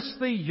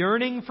 earnestly,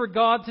 yearning for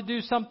God to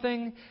do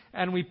something.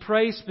 And we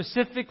pray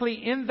specifically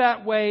in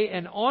that way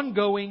and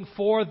ongoing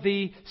for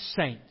the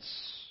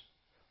saints.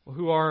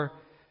 Who are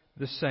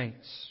the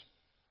saints?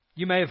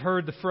 You may have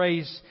heard the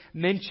phrase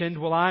mentioned,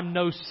 well, I'm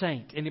no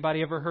saint.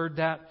 Anybody ever heard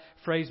that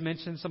phrase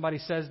mentioned? Somebody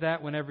says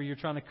that whenever you're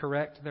trying to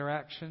correct their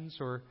actions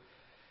or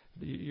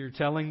you're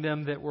telling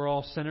them that we're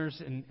all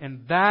sinners.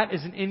 And that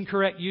is an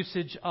incorrect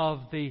usage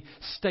of the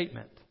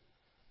statement.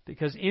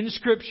 Because in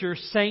Scripture,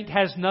 saint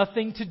has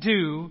nothing to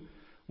do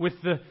with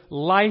the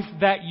life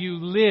that you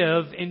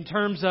live in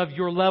terms of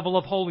your level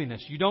of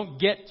holiness. You don't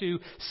get to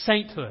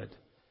sainthood.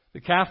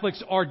 The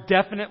Catholics are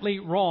definitely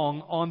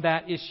wrong on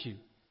that issue.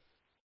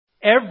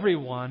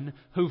 Everyone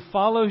who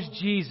follows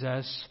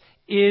Jesus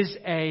is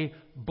a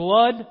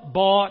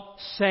blood-bought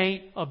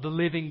saint of the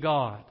living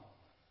God.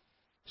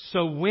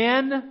 So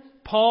when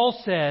Paul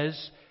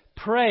says,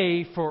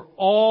 pray for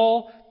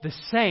all the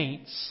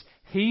saints,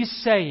 he's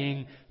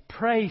saying,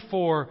 pray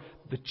for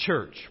the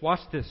church. Watch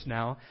this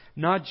now.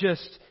 Not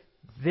just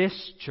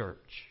this church.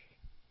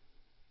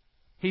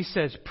 He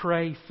says,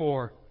 pray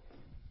for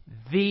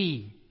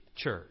the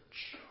church.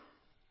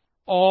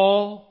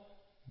 All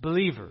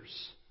believers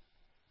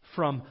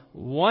from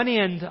one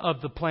end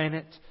of the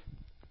planet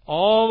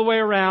all the way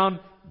around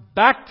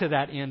back to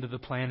that end of the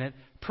planet,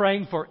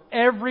 praying for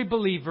every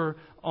believer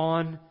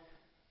on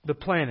the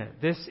planet.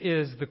 This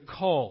is the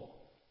call.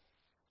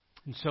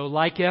 And so,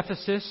 like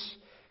Ephesus,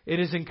 it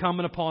is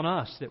incumbent upon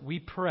us that we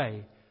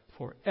pray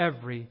for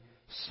every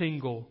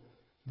single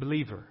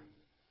believer.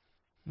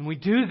 And we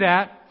do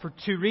that for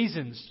two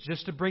reasons,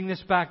 just to bring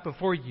this back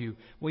before you.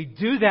 We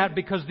do that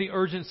because of the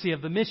urgency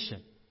of the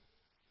mission.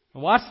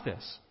 Now watch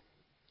this.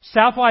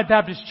 Southwide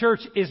Baptist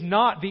Church is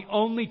not the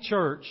only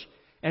church,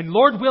 and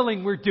Lord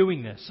willing, we're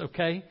doing this,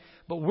 okay?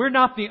 But we're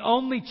not the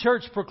only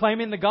church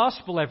proclaiming the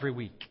gospel every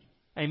week.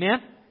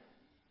 Amen?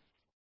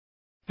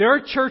 There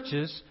are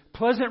churches,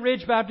 Pleasant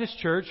Ridge Baptist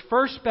Church,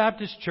 First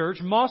Baptist Church,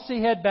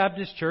 Mossy Head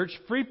Baptist Church,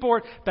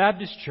 Freeport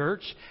Baptist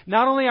Church,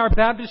 not only our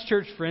Baptist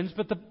church friends,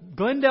 but the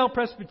Glendale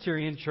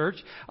Presbyterian Church.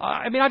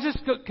 I just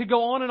could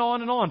go on and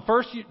on and on.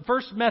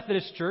 First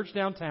Methodist Church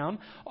downtown.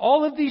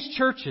 All of these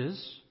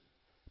churches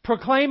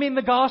proclaiming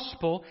the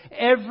gospel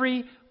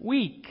every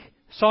week.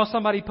 Saw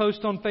somebody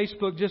post on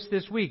Facebook just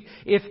this week.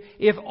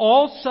 If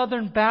all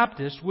Southern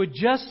Baptists would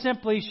just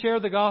simply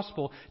share the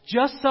gospel,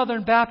 just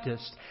Southern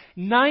Baptists,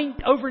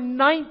 over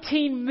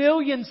 19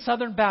 million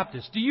Southern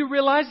Baptists. Do you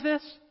realize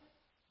this?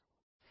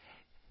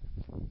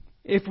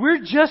 If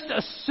we're just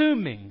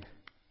assuming,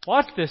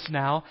 watch this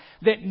now,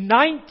 that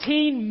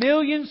 19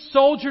 million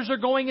soldiers are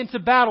going into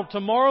battle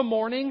tomorrow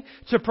morning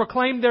to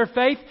proclaim their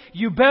faith,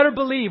 you better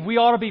believe we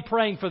ought to be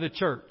praying for the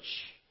church.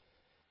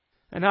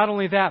 And not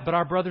only that, but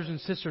our brothers and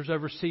sisters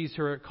overseas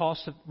who are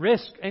at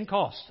risk and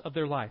cost of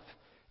their life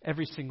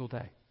every single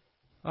day.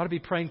 We ought to be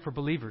praying for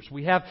believers.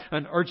 We have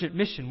an urgent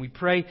mission. We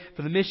pray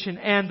for the mission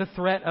and the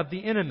threat of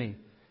the enemy.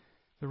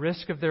 The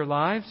risk of their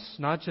lives,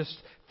 not just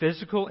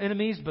physical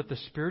enemies, but the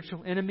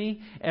spiritual enemy.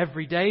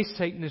 Every day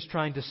Satan is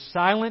trying to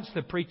silence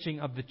the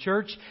preaching of the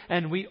church,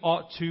 and we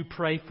ought to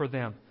pray for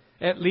them,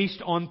 at least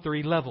on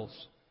 3 levels.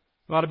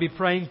 We ought to be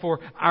praying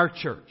for our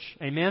church.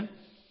 Amen?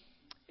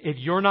 If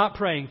you're not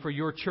praying for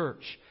your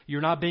church,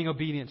 you're not being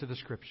obedient to the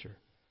Scripture.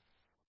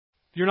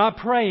 If you're not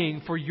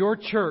praying for your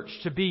church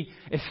to be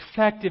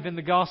effective in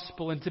the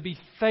gospel and to be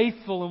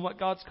faithful in what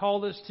God's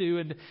called us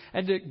to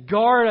and to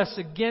guard us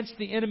against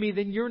the enemy,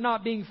 then you're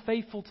not being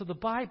faithful to the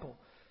Bible.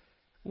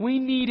 We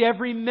need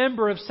every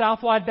member of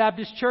Southwide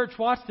Baptist Church,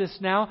 watch this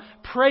now,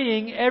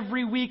 praying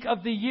every week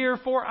of the year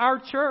for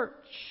our church.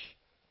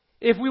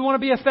 If we want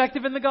to be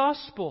effective in the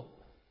gospel,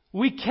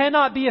 we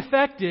cannot be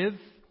effective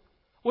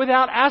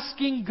without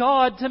asking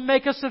God to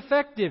make us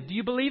effective. Do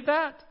you believe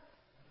that?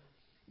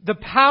 The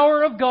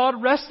power of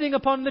God resting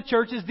upon the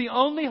church is the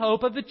only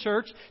hope of the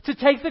church to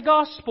take the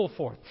gospel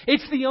forth.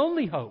 It's the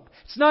only hope.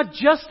 It's not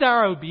just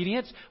our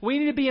obedience. We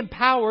need to be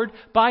empowered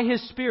by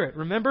His Spirit.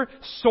 Remember,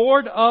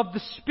 sword of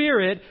the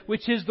Spirit,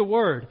 which is the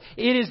Word.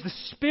 It is the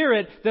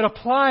Spirit that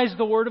applies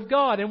the Word of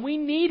God, and we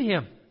need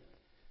Him.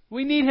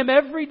 We need Him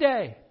every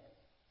day.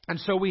 And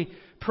so we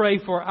pray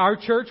for our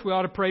church. We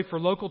ought to pray for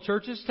local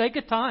churches. Take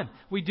a time.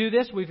 We do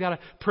this. We've got a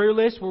prayer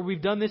list where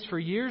we've done this for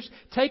years.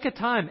 Take a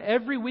time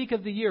every week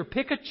of the year.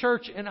 Pick a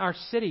church in our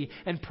city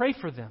and pray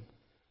for them.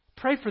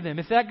 Pray for them.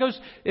 If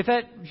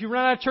you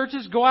run out of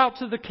churches, go out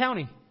to the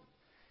county.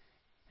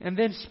 And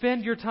then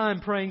spend your time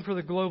praying for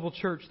the global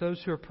church,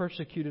 those who are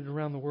persecuted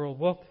around the world.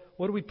 Well,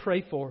 what do we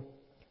pray for?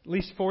 At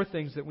least 4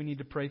 things that we need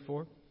to pray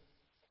for.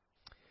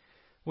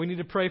 We need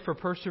to pray for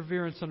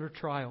perseverance under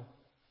trial.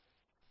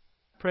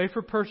 Pray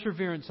for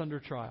perseverance under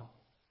trial.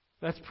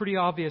 That's pretty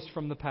obvious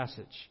from the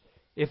passage.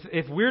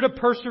 If we're to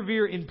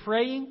persevere in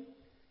praying,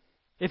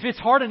 if it's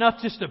hard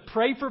enough just to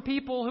pray for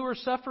people who are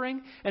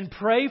suffering and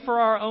pray for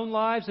our own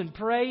lives and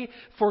pray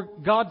for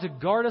God to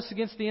guard us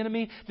against the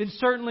enemy, then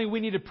certainly we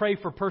need to pray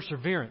for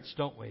perseverance,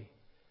 don't we?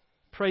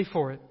 Pray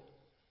for it.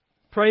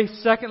 Pray,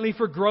 secondly,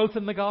 for growth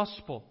in the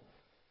gospel.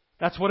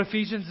 That's what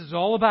Ephesians is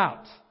all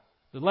about.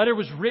 The letter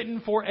was written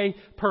for a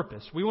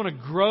purpose. We want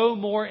to grow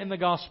more in the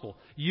gospel.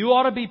 You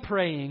ought to be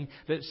praying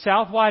that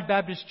Southwide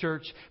Baptist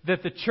Church,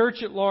 that the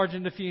church at large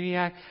in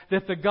Defuniak,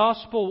 that the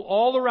gospel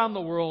all around the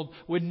world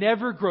would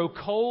never grow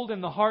cold in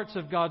the hearts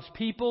of God's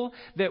people,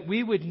 that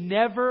we would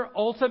never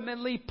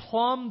ultimately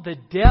plumb the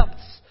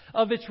depths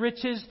of its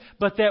riches,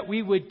 but that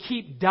we would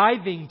keep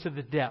diving to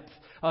the depth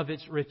of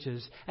its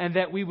riches, and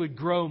that we would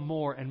grow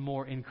more and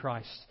more in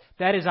Christ.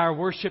 That is our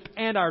worship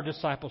and our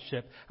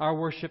discipleship, our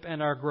worship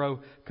and our grow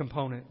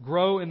component.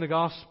 Grow in the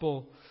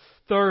gospel.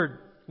 Third,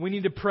 we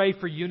need to pray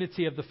for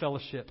unity of the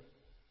fellowship.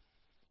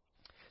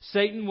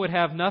 Satan would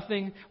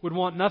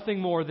want nothing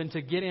more than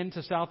to get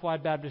into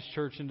Southwide Baptist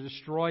Church and to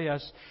destroy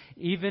us,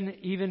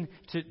 even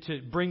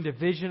to bring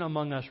division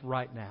among us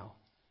right now.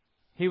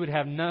 He would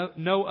have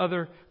no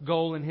other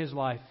goal in his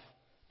life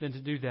than to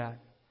do that.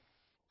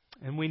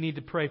 And we need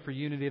to pray for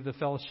unity of the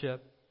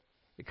fellowship.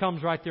 It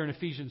comes right there in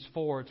Ephesians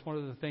 4. It's one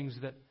of the things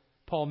that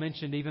Paul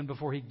mentioned even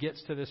before he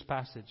gets to this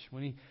passage.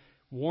 When he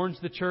warns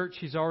the church,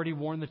 he's already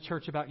warned the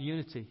church about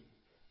unity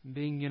and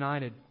being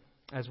united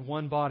as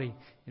one body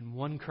in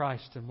one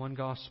Christ and one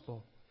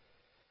gospel.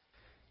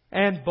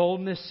 And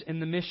boldness in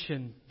the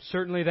mission.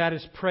 Certainly that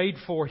is prayed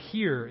for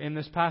here in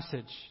this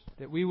passage.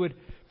 That we would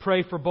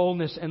pray for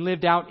boldness and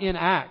lived out in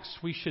Acts.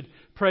 We should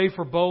pray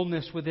for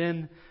boldness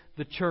within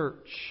the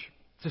church.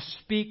 To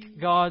speak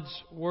God's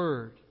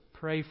Word.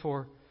 Pray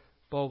for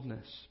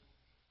boldness.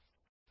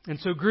 And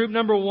so group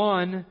number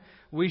 1,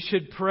 we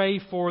should pray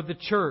for the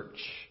church.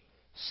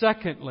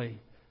 Secondly,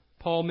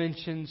 Paul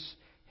mentions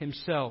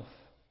himself.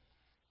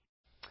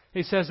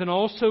 He says, and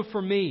also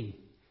for me,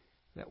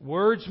 that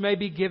words may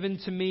be given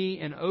to me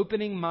in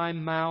opening my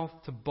mouth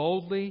to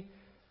boldly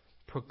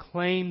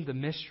proclaim the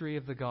mystery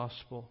of the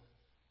gospel.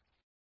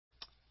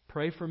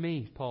 Pray for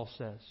me, Paul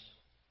says.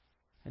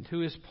 And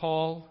who is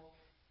Paul,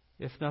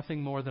 if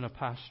nothing more than a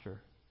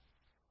pastor?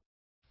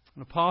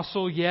 An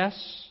apostle, yes,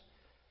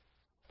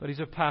 but he's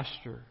a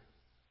pastor.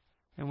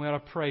 And we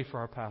ought to pray for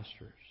our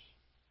pastors.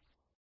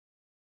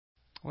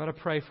 We ought to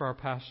pray for our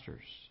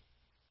pastors.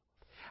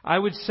 I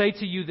would say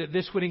to you that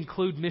this would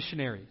include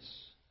missionaries.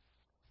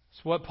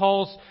 It's what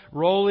Paul's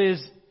role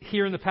is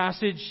here in the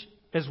passage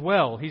as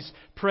well. He's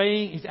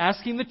praying, he's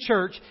asking the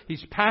church,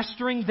 he's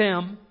pastoring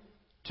them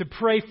to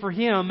pray for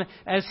him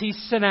as he's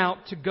sent out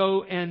to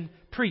go and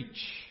preach.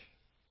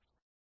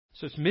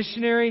 So it's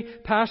missionary,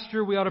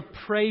 pastor. We ought to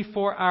pray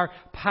for our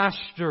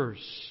pastors,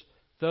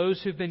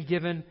 those who've been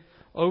given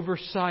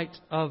oversight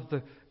of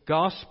the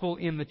gospel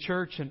in the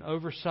church and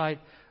oversight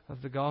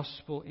of the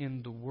gospel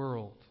in the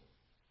world.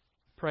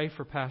 Pray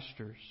for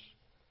pastors.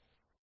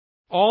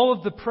 All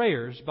of the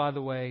prayers, by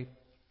the way,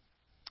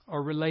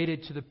 are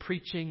related to the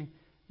preaching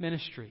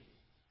ministry.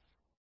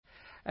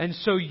 And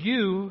so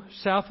you,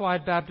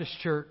 Southwide Baptist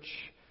Church,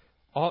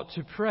 ought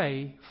to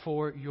pray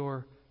for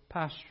your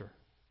pastor.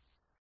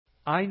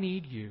 I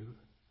need you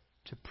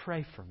to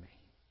pray for me.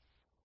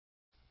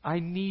 I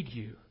need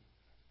you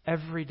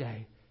every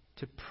day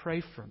to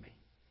pray for me.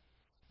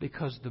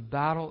 Because the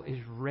battle is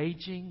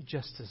raging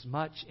just as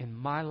much in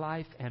my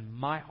life and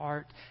my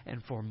heart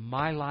and for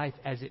my life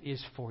as it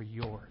is for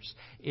yours,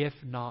 if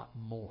not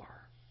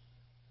more.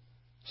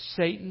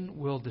 Satan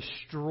will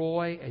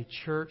destroy a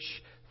church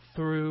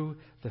through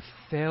the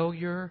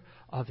failure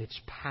of its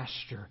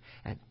pastor.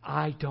 And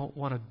I don't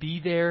want to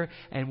be there.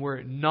 And were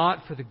it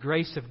not for the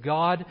grace of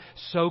God,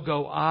 so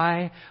go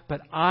I.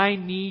 But I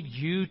need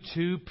you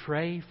to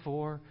pray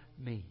for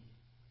me.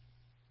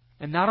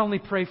 And not only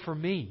pray for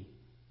me,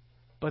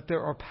 but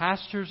there are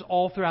pastors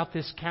all throughout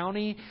this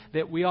county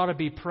that we ought to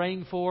be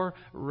praying for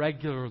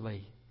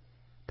regularly.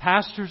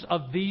 Pastors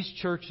of these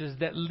churches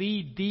that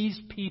lead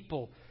these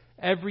people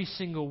every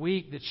single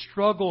week, that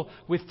struggle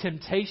with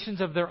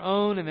temptations of their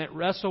own and that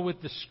wrestle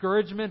with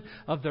discouragement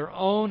of their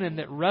own and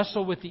that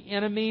wrestle with the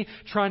enemy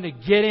trying to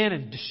get in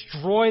and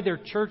destroy their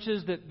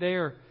churches that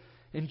they're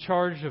in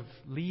charge of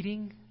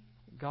leading.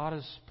 God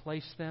has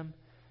placed them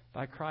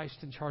by Christ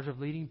in charge of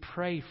leading.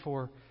 Pray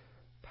for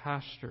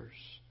pastors.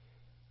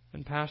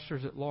 And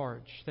pastors at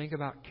large. Think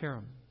about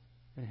Karam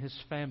and his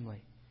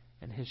family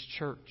and his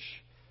church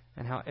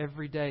and how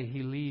every day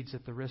he leads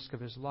at the risk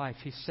of his life.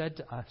 He said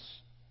to us,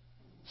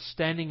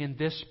 standing in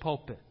this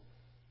pulpit,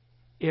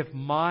 if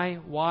my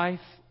wife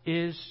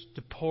is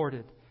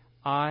deported,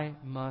 I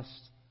must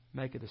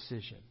make a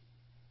decision.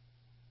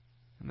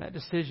 And that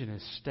decision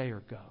is stay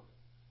or go.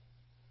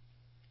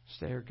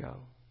 Stay or go.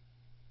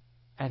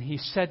 And he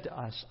said to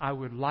us, I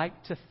would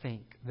like to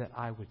think that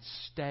I would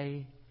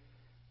stay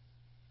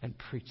and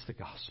preach the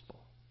gospel.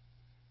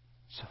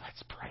 So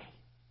let's pray.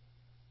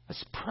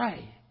 Let's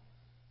pray.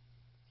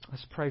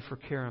 Let's pray for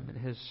Karam and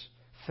his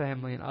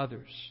family and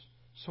others.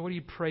 So what do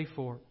you pray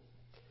for?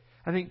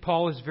 I think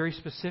Paul is very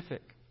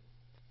specific.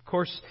 Of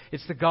course,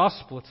 it's the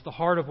gospel. It's the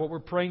heart of what we're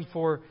praying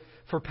for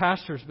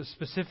pastors. But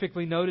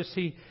specifically, notice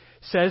he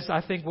says,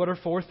 I think, what are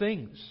 4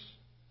 things?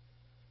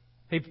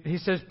 He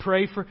says,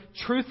 pray for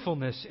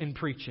truthfulness in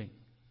preaching.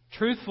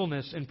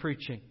 Truthfulness in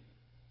preaching.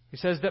 He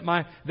says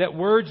that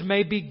words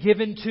may be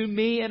given to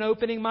me in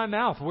opening my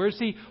mouth. Where's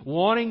he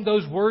wanting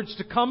those words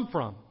to come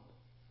from?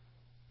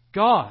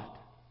 God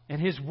and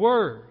His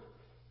Word.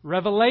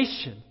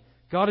 Revelation.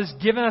 God has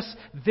given us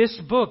this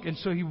book, and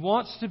so He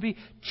wants to be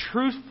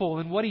truthful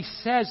in what He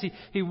says.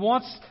 He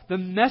wants the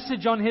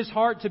message on His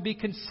heart to be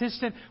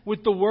consistent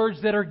with the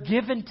words that are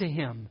given to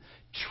Him.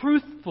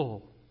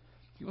 Truthful.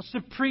 He wants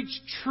to preach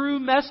true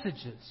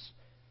messages.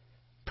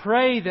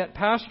 Pray that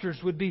pastors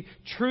would be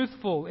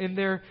truthful in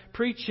their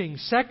preaching.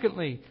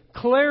 Secondly,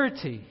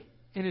 clarity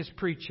in his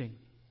preaching.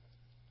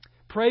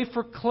 Pray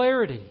for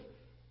clarity.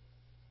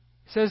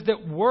 It says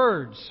that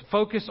words,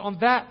 focus on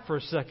that for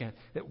a second,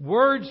 that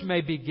words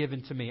may be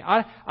given to me.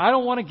 I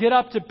don't want to get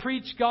up to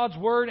preach God's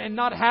Word and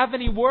not have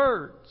any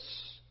words.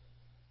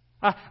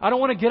 I don't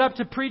want to get up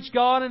to preach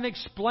God and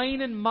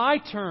explain in my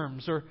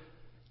terms or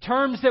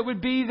Terms that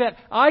would be that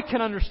I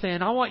can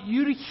understand. I want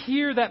you to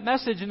hear that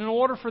message. And in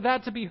order for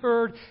that to be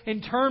heard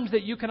in terms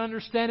that you can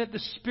understand it, the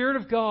Spirit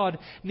of God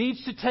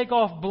needs to take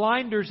off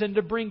blinders and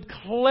to bring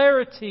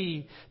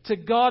clarity to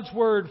God's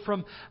Word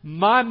from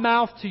my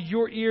mouth to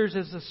your ears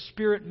as the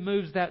Spirit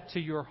moves that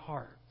to your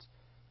heart.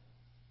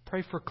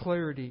 Pray for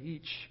clarity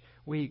each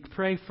week.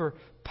 Pray for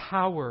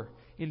power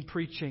in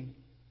preaching.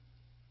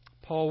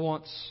 Paul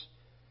wants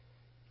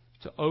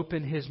to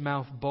open his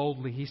mouth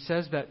boldly. He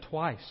says that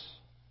twice.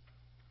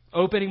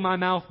 Opening my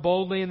mouth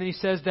boldly, and then he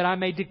says that I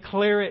may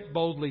declare it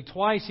boldly.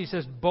 Twice he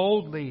says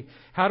boldly.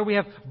 How do we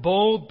have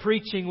bold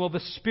preaching? Well,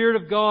 the Spirit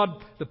of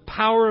God, the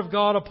power of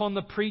God upon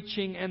the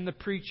preaching and the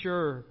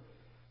preacher.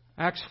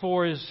 Acts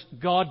 4 is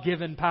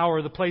God-given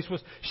power. The place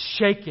was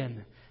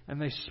shaken,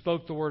 and they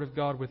spoke the Word of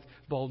God with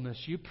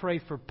boldness. You pray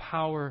for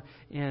power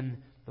in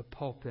the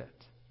pulpit.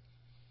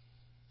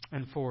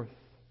 And fourth,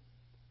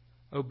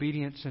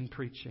 obedience in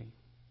preaching.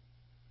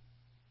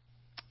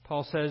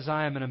 Paul says,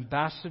 I am an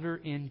ambassador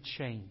in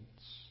chains.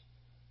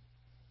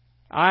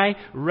 I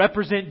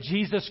represent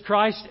Jesus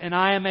Christ and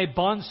I am a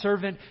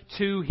bondservant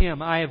to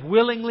Him. I have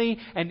willingly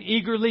and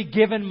eagerly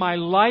given my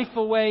life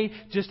away,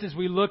 just as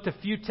we looked a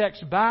few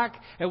texts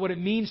back at what it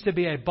means to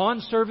be a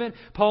bondservant.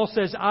 Paul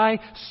says, I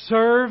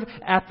serve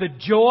at the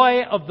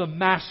joy of the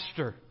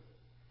Master.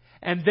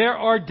 And there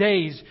are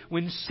days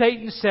when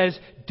Satan says,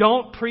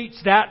 don't preach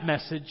that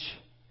message.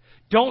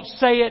 Don't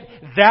say it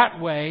that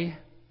way.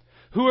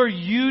 Who are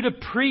you to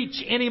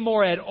preach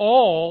anymore at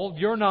all?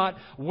 You're not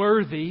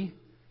worthy.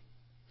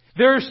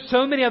 There are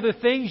so many other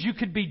things you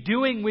could be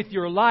doing with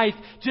your life.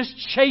 Just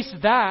chase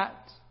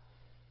that.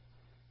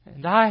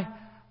 And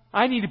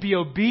I need to be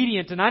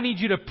obedient, and I need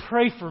you to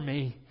pray for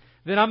me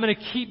that I'm going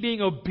to keep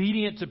being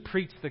obedient to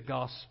preach the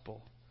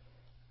gospel.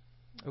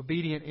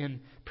 Obedient in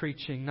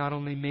preaching, not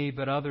only me,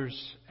 but others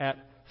at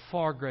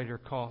far greater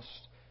cost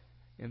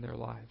in their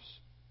lives.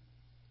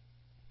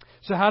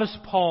 So how does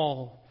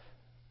Paul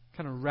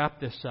kind of wrap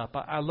this up?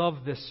 I love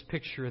this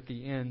picture at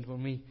the end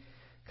when we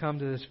come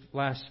to this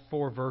last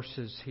 4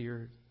 verses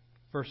here,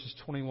 verses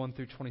 21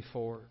 through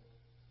 24.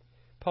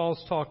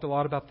 Paul's talked a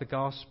lot about the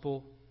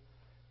gospel.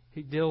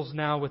 He deals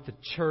now with the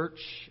church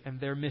and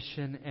their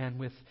mission and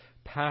with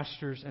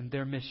pastors and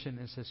their mission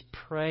and says,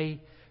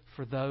 pray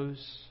for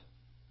those.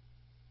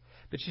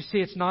 But you see,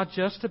 it's not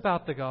just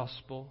about the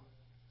gospel,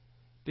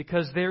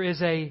 because there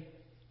is a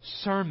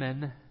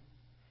sermon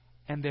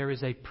and there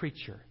is a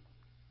preacher.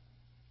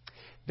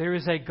 There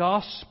is a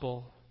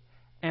gospel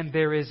and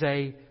there is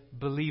a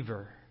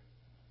believer.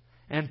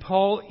 And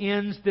Paul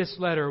ends this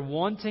letter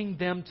wanting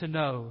them to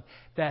know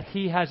that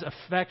he has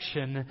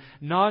affection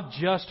not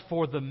just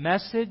for the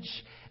message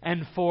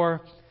and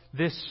for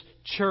this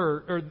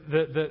church or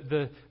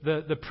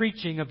the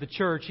preaching of the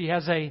church. He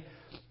has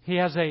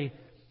a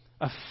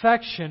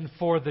affection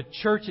for the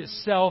church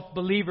itself,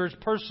 believers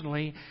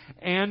personally,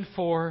 and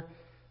for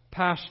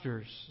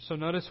pastors. So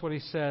notice what he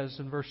says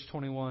in verse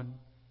 21.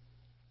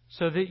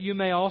 So that you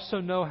may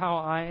also know how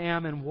I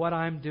am and what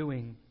I'm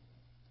doing.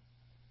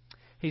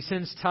 He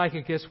sends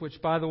Tychicus,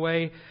 which, by the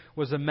way,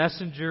 was a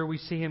messenger. We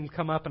see him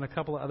come up in a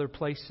couple of other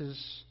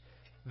places.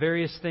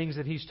 Various things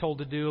that he's told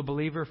to do. A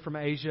believer from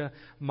Asia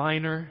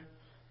Minor.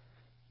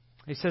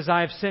 He says,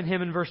 I have sent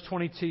him in verse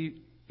 22.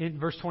 In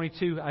verse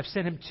 22, I've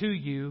sent him to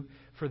you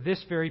for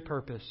this very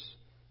purpose,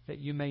 that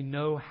you may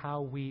know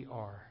how we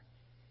are,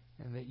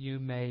 and that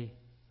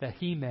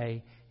he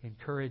may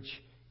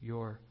encourage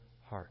your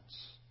hearts.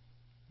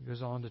 He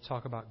goes on to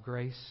talk about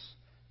grace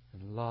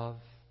and love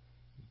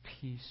and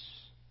peace.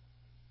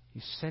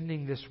 He's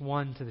sending this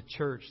one to the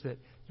church that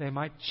they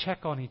might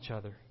check on each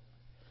other.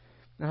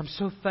 And I'm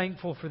so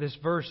thankful for this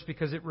verse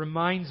because it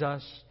reminds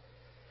us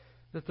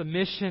that the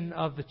mission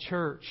of the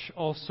church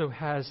also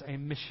has a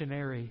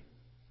missionary.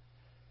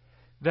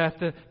 That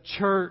the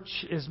church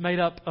is made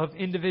up of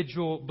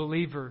individual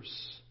believers.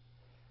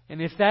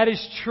 And if that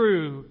is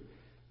true,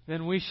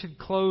 then we should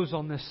close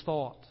on this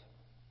thought.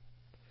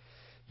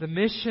 The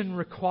mission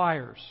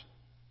requires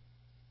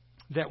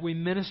that we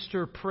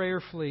minister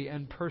prayerfully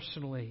and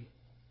personally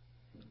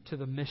to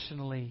the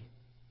missionally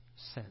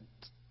sent.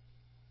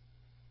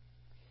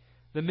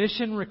 The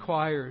mission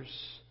requires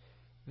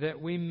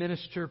that we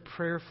minister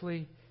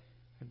prayerfully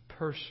and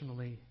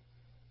personally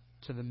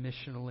to the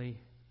missionally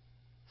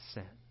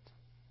sent.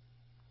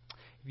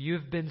 If you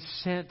have been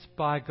sent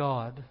by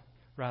God,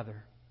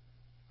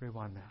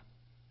 rewind that.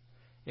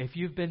 If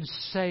you've been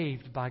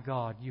saved by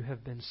God, you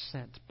have been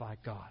sent by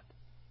God.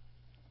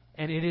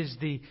 And it is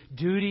the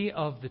duty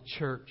of the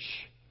church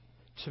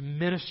to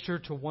minister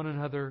to one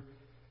another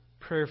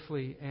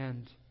prayerfully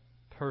and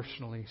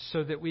personally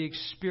so that we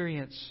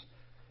experience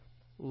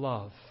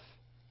love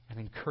and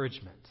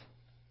encouragement,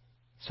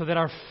 so that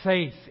our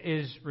faith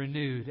is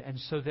renewed, and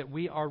so that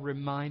we are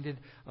reminded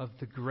of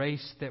the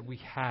grace that we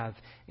have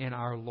in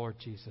our Lord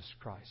Jesus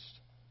Christ.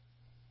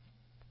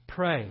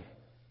 Pray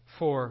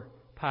for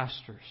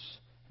pastors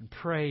and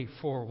pray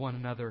for one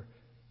another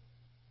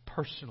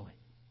personally.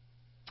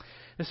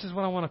 This is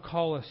what I want to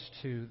call us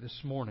to this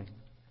morning.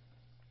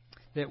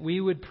 That we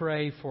would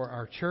pray for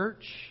our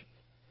church,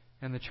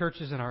 and the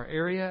churches in our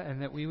area,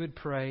 and that we would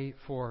pray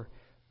for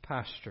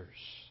pastors.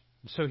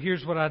 So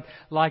here's what I'd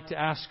like to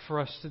ask for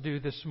us to do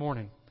this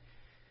morning.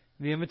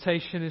 The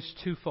invitation is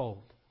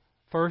twofold.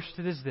 First,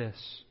 it is this.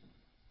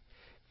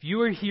 If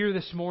you are here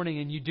this morning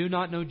and you do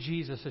not know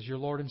Jesus as your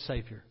Lord and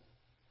Savior,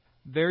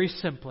 very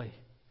simply,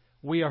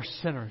 we are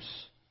sinners,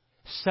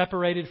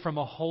 separated from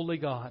a holy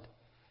God.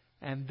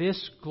 And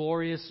this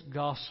glorious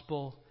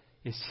gospel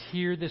is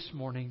here this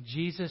morning.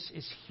 Jesus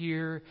is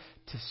here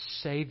to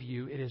save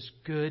you. It is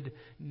good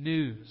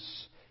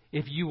news.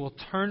 If you will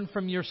turn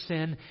from your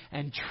sin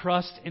and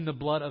trust in the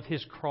blood of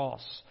His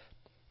cross,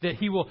 that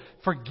He will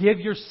forgive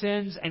your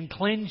sins and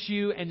cleanse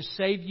you and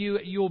save you.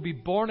 You will be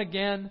born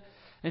again.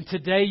 And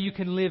today you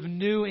can live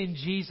new in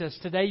Jesus.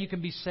 Today you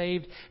can be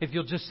saved if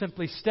you'll just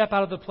simply step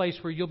out of the place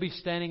where you'll be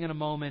standing in a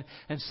moment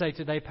and say,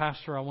 today,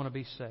 Pastor, I want to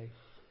be saved.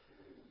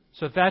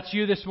 So if that's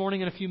you this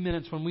morning, in a few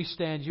minutes when we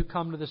stand, you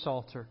come to this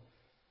altar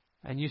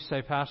and you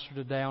say, Pastor,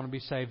 today I want to be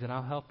saved, and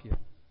I'll help you.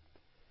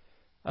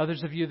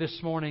 Others of you this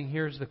morning,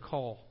 here's the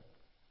call.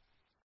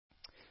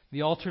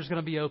 The altar is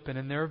going to be open,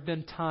 and there have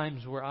been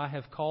times where I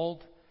have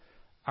called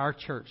our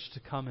church to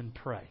come and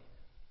pray.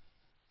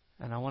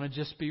 And I want to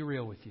just be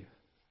real with you.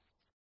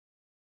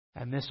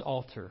 And this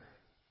altar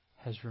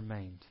has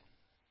remained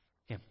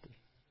empty.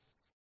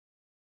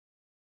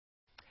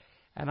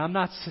 And I'm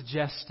not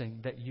suggesting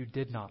that you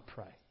did not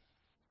pray.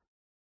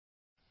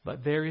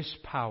 But there is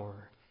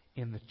power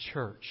in the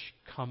church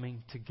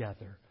coming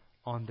together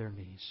on their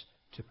knees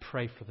to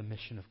pray for the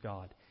mission of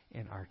God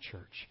in our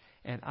church.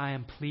 And I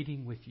am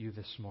pleading with you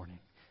this morning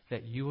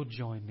that you will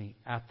join me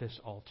at this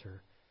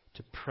altar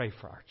to pray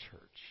for our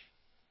church.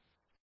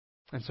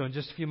 And so in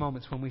just a few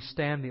moments when we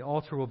stand, the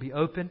altar will be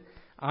open.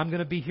 I'm going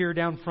to be here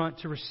down front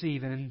to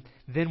receive. And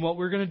then what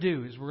we're going to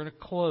do is we're going to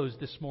close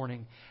this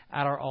morning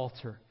at our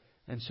altar.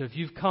 And so if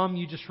you've come,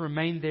 you just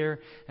remain there,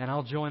 and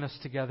I'll join us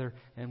together,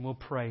 and we'll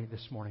pray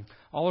this morning.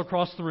 All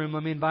across the room,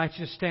 let me invite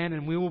you to stand,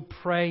 and we will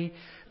pray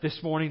this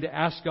morning to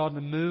ask God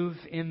to move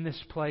in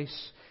this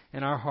place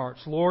in our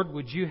hearts. Lord,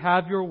 would you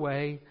have your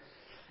way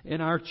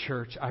in our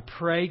church? I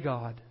pray,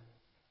 God,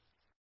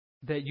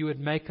 that you would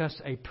make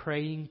us a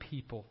praying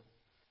people.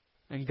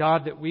 And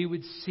God, that we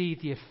would see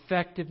the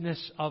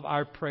effectiveness of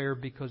our prayer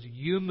because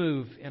you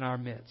move in our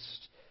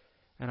midst.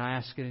 And I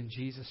ask it in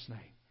Jesus' name.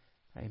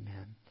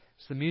 Amen.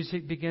 As the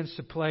music begins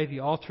to play, the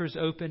altar is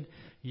open.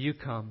 You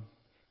come.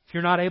 If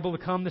you're not able to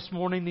come this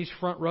morning, these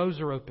front rows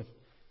are open.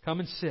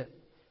 Come and sit.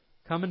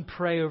 Come and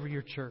pray over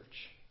your church.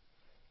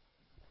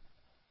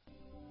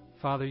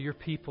 Father, your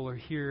people are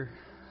here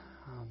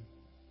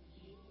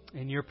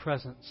in your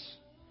presence.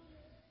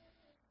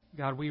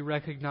 God, we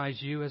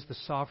recognize you as the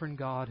sovereign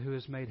God who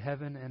has made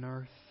heaven and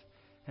earth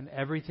and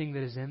everything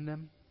that is in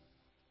them.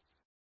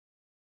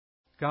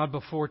 God,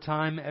 before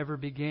time ever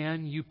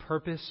began, you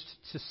purposed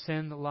to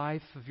send the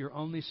life of your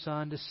only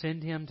Son, to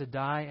send Him to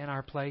die in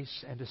our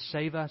place and to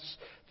save us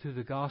through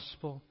the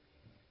gospel.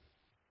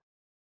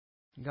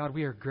 God,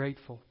 we are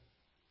grateful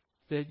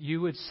that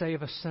you would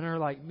save a sinner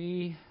like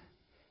me.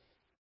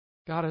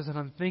 God, is an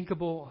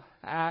unthinkable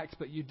act,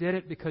 but you did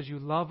it because you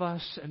love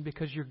us and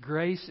because your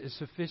grace is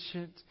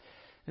sufficient.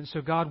 And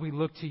so, God, we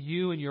look to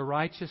you and your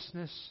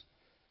righteousness.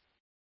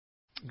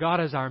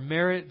 God, as our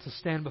merit to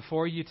stand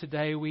before you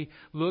today, we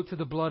look to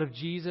the blood of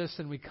Jesus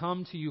and we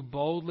come to you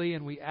boldly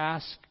and we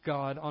ask,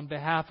 God, on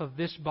behalf of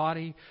this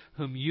body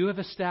whom you have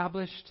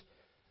established,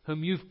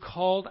 whom you've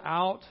called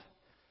out.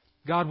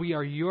 God, we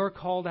are your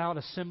called out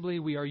assembly.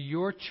 We are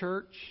your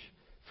church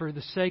for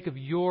the sake of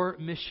your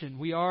mission.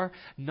 We are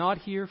not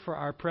here for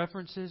our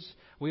preferences.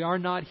 We are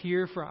not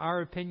here for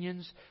our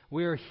opinions.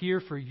 We are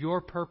here for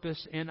your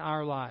purpose in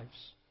our lives.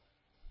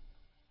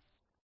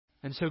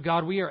 And so,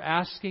 God, we are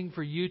asking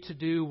for you to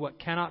do what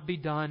cannot be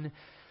done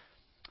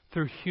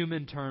through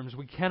human terms.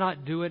 We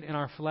cannot do it in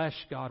our flesh,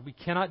 God. We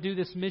cannot do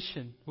this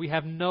mission. We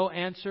have no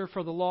answer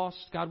for the lost.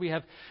 God, we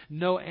have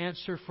no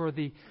answer for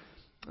the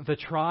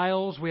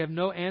trials. We have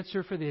no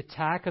answer for the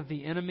attack of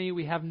the enemy.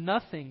 We have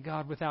nothing,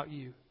 God, without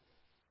you.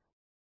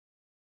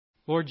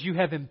 Lord, you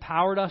have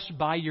empowered us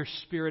by your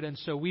Spirit, and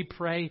so we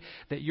pray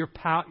that your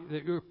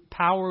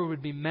power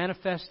would be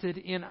manifested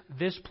in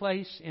this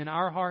place, in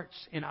our hearts,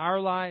 in our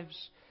lives.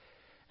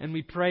 And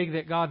we pray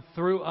that, God,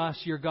 through us,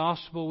 your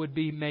gospel would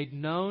be made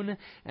known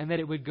and that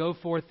it would go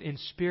forth in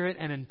spirit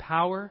and in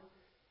power.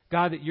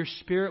 God, that your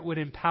Spirit would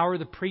empower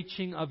the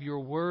preaching of your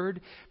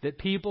word, that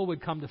people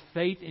would come to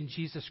faith in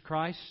Jesus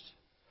Christ.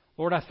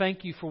 Lord, I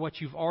thank you for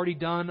what you've already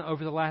done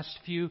over the last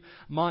few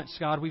months,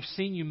 God. We've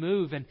seen you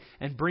move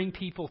and bring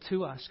people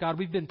to us. God,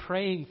 we've been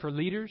praying for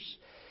leaders,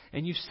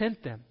 and you've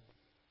sent them.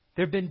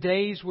 There have been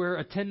days where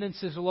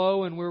attendance is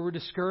low and where we're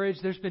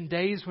discouraged. There's been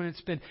days when it's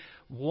been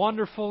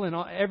wonderful and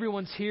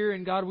everyone's here.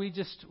 And God, we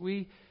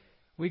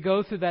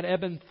go through that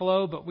ebb and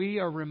flow, but we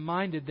are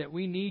reminded that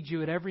we need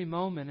you at every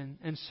moment.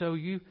 And so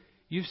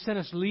you've sent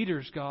us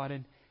leaders,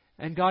 God.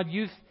 And God,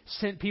 you've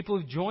sent people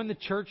who've joined the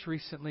church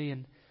recently.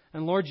 And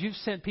Lord, you've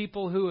sent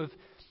people who have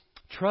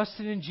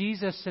trusted in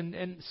Jesus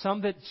and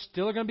some that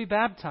still are going to be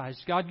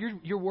baptized. God,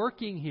 you're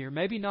working here.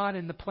 Maybe not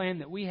in the plan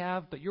that we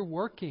have, but you're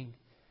working.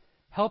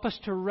 Help us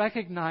to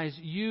recognize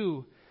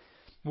you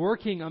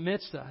working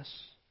amidst us.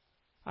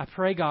 I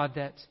pray, God,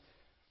 that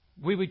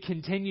we would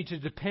continue to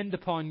depend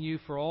upon you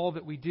for all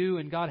that we do.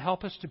 And God,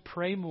 help us to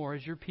pray more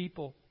as your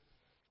people.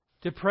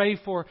 To pray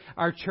for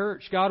our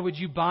church. God, would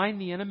you bind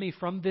the enemy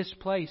from this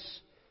place?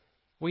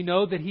 We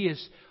know that he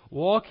is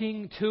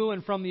walking to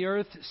and from the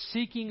earth,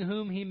 seeking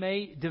whom he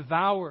may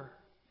devour.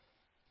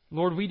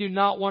 Lord, we do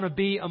not want to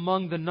be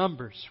among the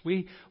numbers.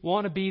 We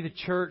want to be the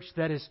church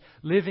that is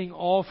living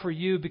all for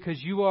you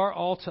because you are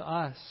all to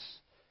us.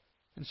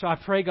 And so I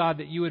pray, God,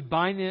 that you would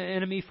bind the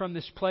enemy from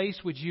this place.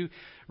 Would you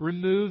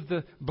remove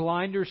the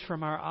blinders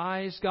from our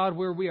eyes? God,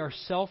 where we are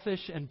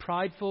selfish and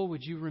prideful,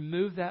 would you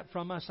remove that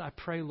from us? I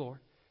pray, Lord.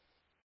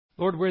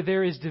 Lord, where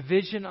there is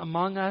division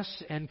among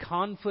us and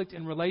conflict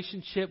in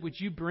relationship, would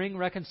you bring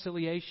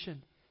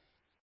reconciliation?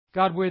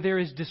 God, where there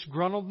is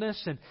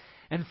disgruntledness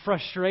and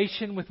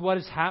frustration with what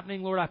is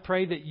happening, Lord, I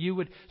pray that you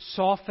would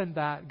soften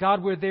that.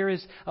 God, where there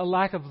is a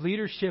lack of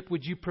leadership,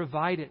 would you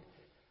provide it?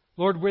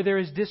 Lord, where there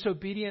is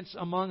disobedience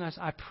among us,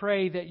 I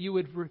pray that you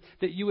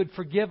would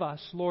forgive us,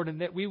 Lord,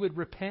 and that we would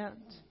repent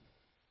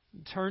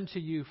and turn to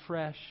you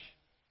fresh.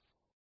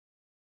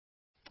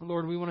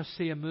 Lord, we want to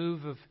see a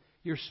move of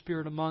your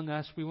Spirit among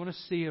us. We want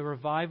to see a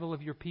revival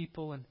of your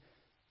people. And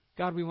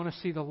God, we want to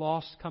see the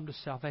lost come to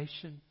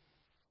salvation.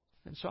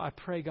 And so I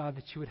pray, God,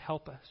 that you would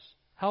help us.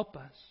 Help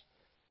us.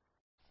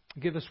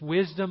 Give us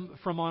wisdom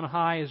from on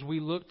high as we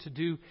look to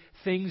do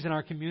things in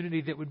our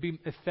community that would be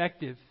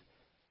effective.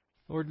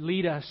 Lord,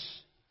 lead us.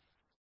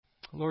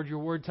 Lord, your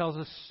word tells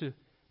us to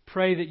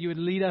pray that you would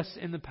lead us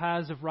in the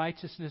paths of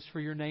righteousness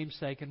for your name's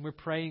sake. And we're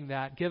praying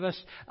that. Give us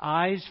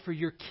eyes for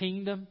your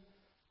kingdom.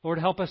 Lord,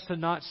 help us to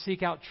not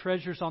seek out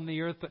treasures on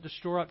the earth, but to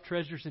store up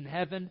treasures in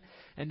heaven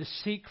and to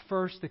seek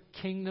first the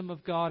kingdom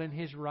of God and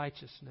His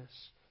righteousness.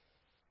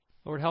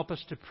 Lord, help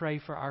us to pray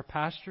for our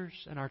pastors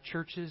and our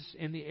churches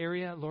in the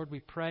area. Lord,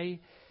 we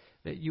pray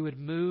that you would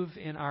move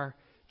in our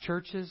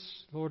churches.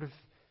 Lord, if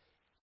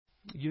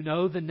you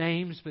know the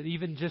names, but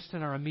even just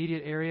in our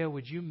immediate area,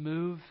 would you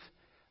move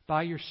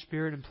by your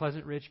Spirit in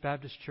Pleasant Ridge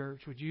Baptist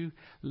Church? Would you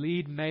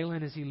lead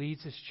Malin as he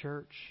leads his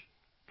church?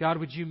 God,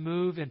 would you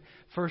move in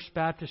First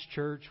Baptist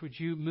Church? Would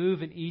you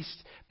move in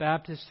East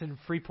Baptist and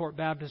Freeport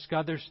Baptist?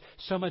 God, there's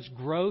so much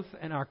growth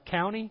in our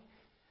county.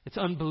 It's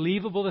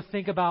unbelievable to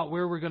think about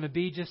where we're going to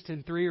be just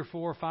in 3 or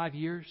 4 or 5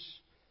 years.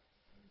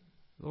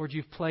 Lord,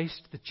 you've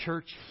placed the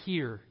church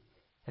here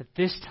at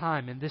this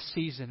time, in this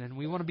season, and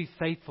we want to be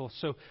faithful.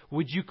 So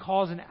would you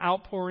cause an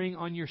outpouring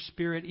on your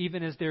Spirit,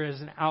 even as there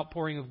is an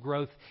outpouring of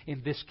growth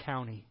in this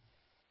county?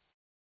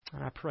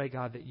 And I pray,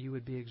 God, that you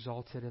would be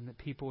exalted and that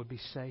people would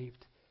be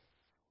saved.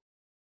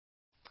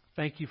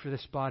 Thank you for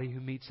this body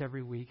who meets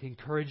every week.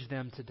 Encourage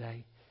them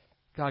today.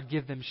 God,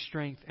 give them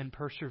strength and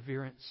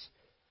perseverance.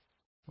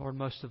 Lord,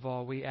 most of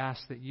all, we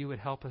ask that you would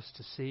help us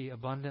to see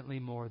abundantly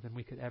more than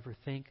we could ever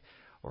think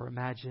or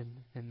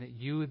imagine, and that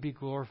you would be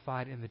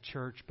glorified in the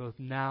church both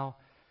now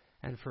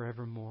and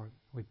forevermore.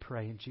 We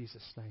pray in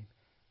Jesus' name.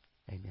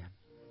 Amen.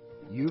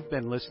 You've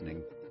been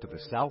listening to the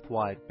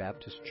Southwide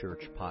Baptist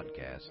Church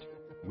podcast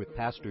with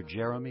Pastor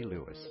Jeremy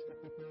Lewis.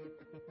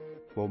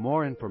 For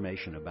more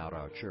information about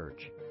our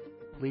church,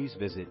 please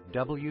visit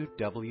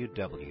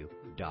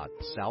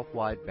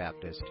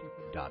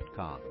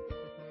www.southwidebaptist.com.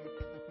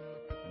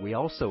 We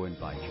also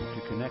invite you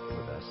to connect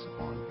with us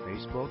on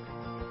Facebook,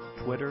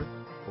 Twitter,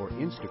 or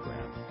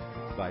Instagram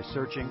by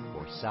searching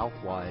for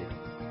Southwide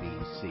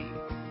BC.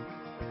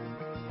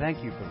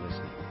 Thank you for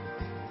listening,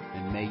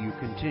 and may you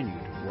continue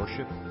to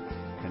worship,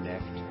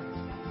 connect,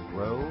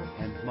 grow,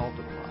 and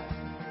multiply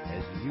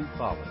as you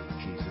follow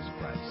Jesus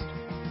Christ.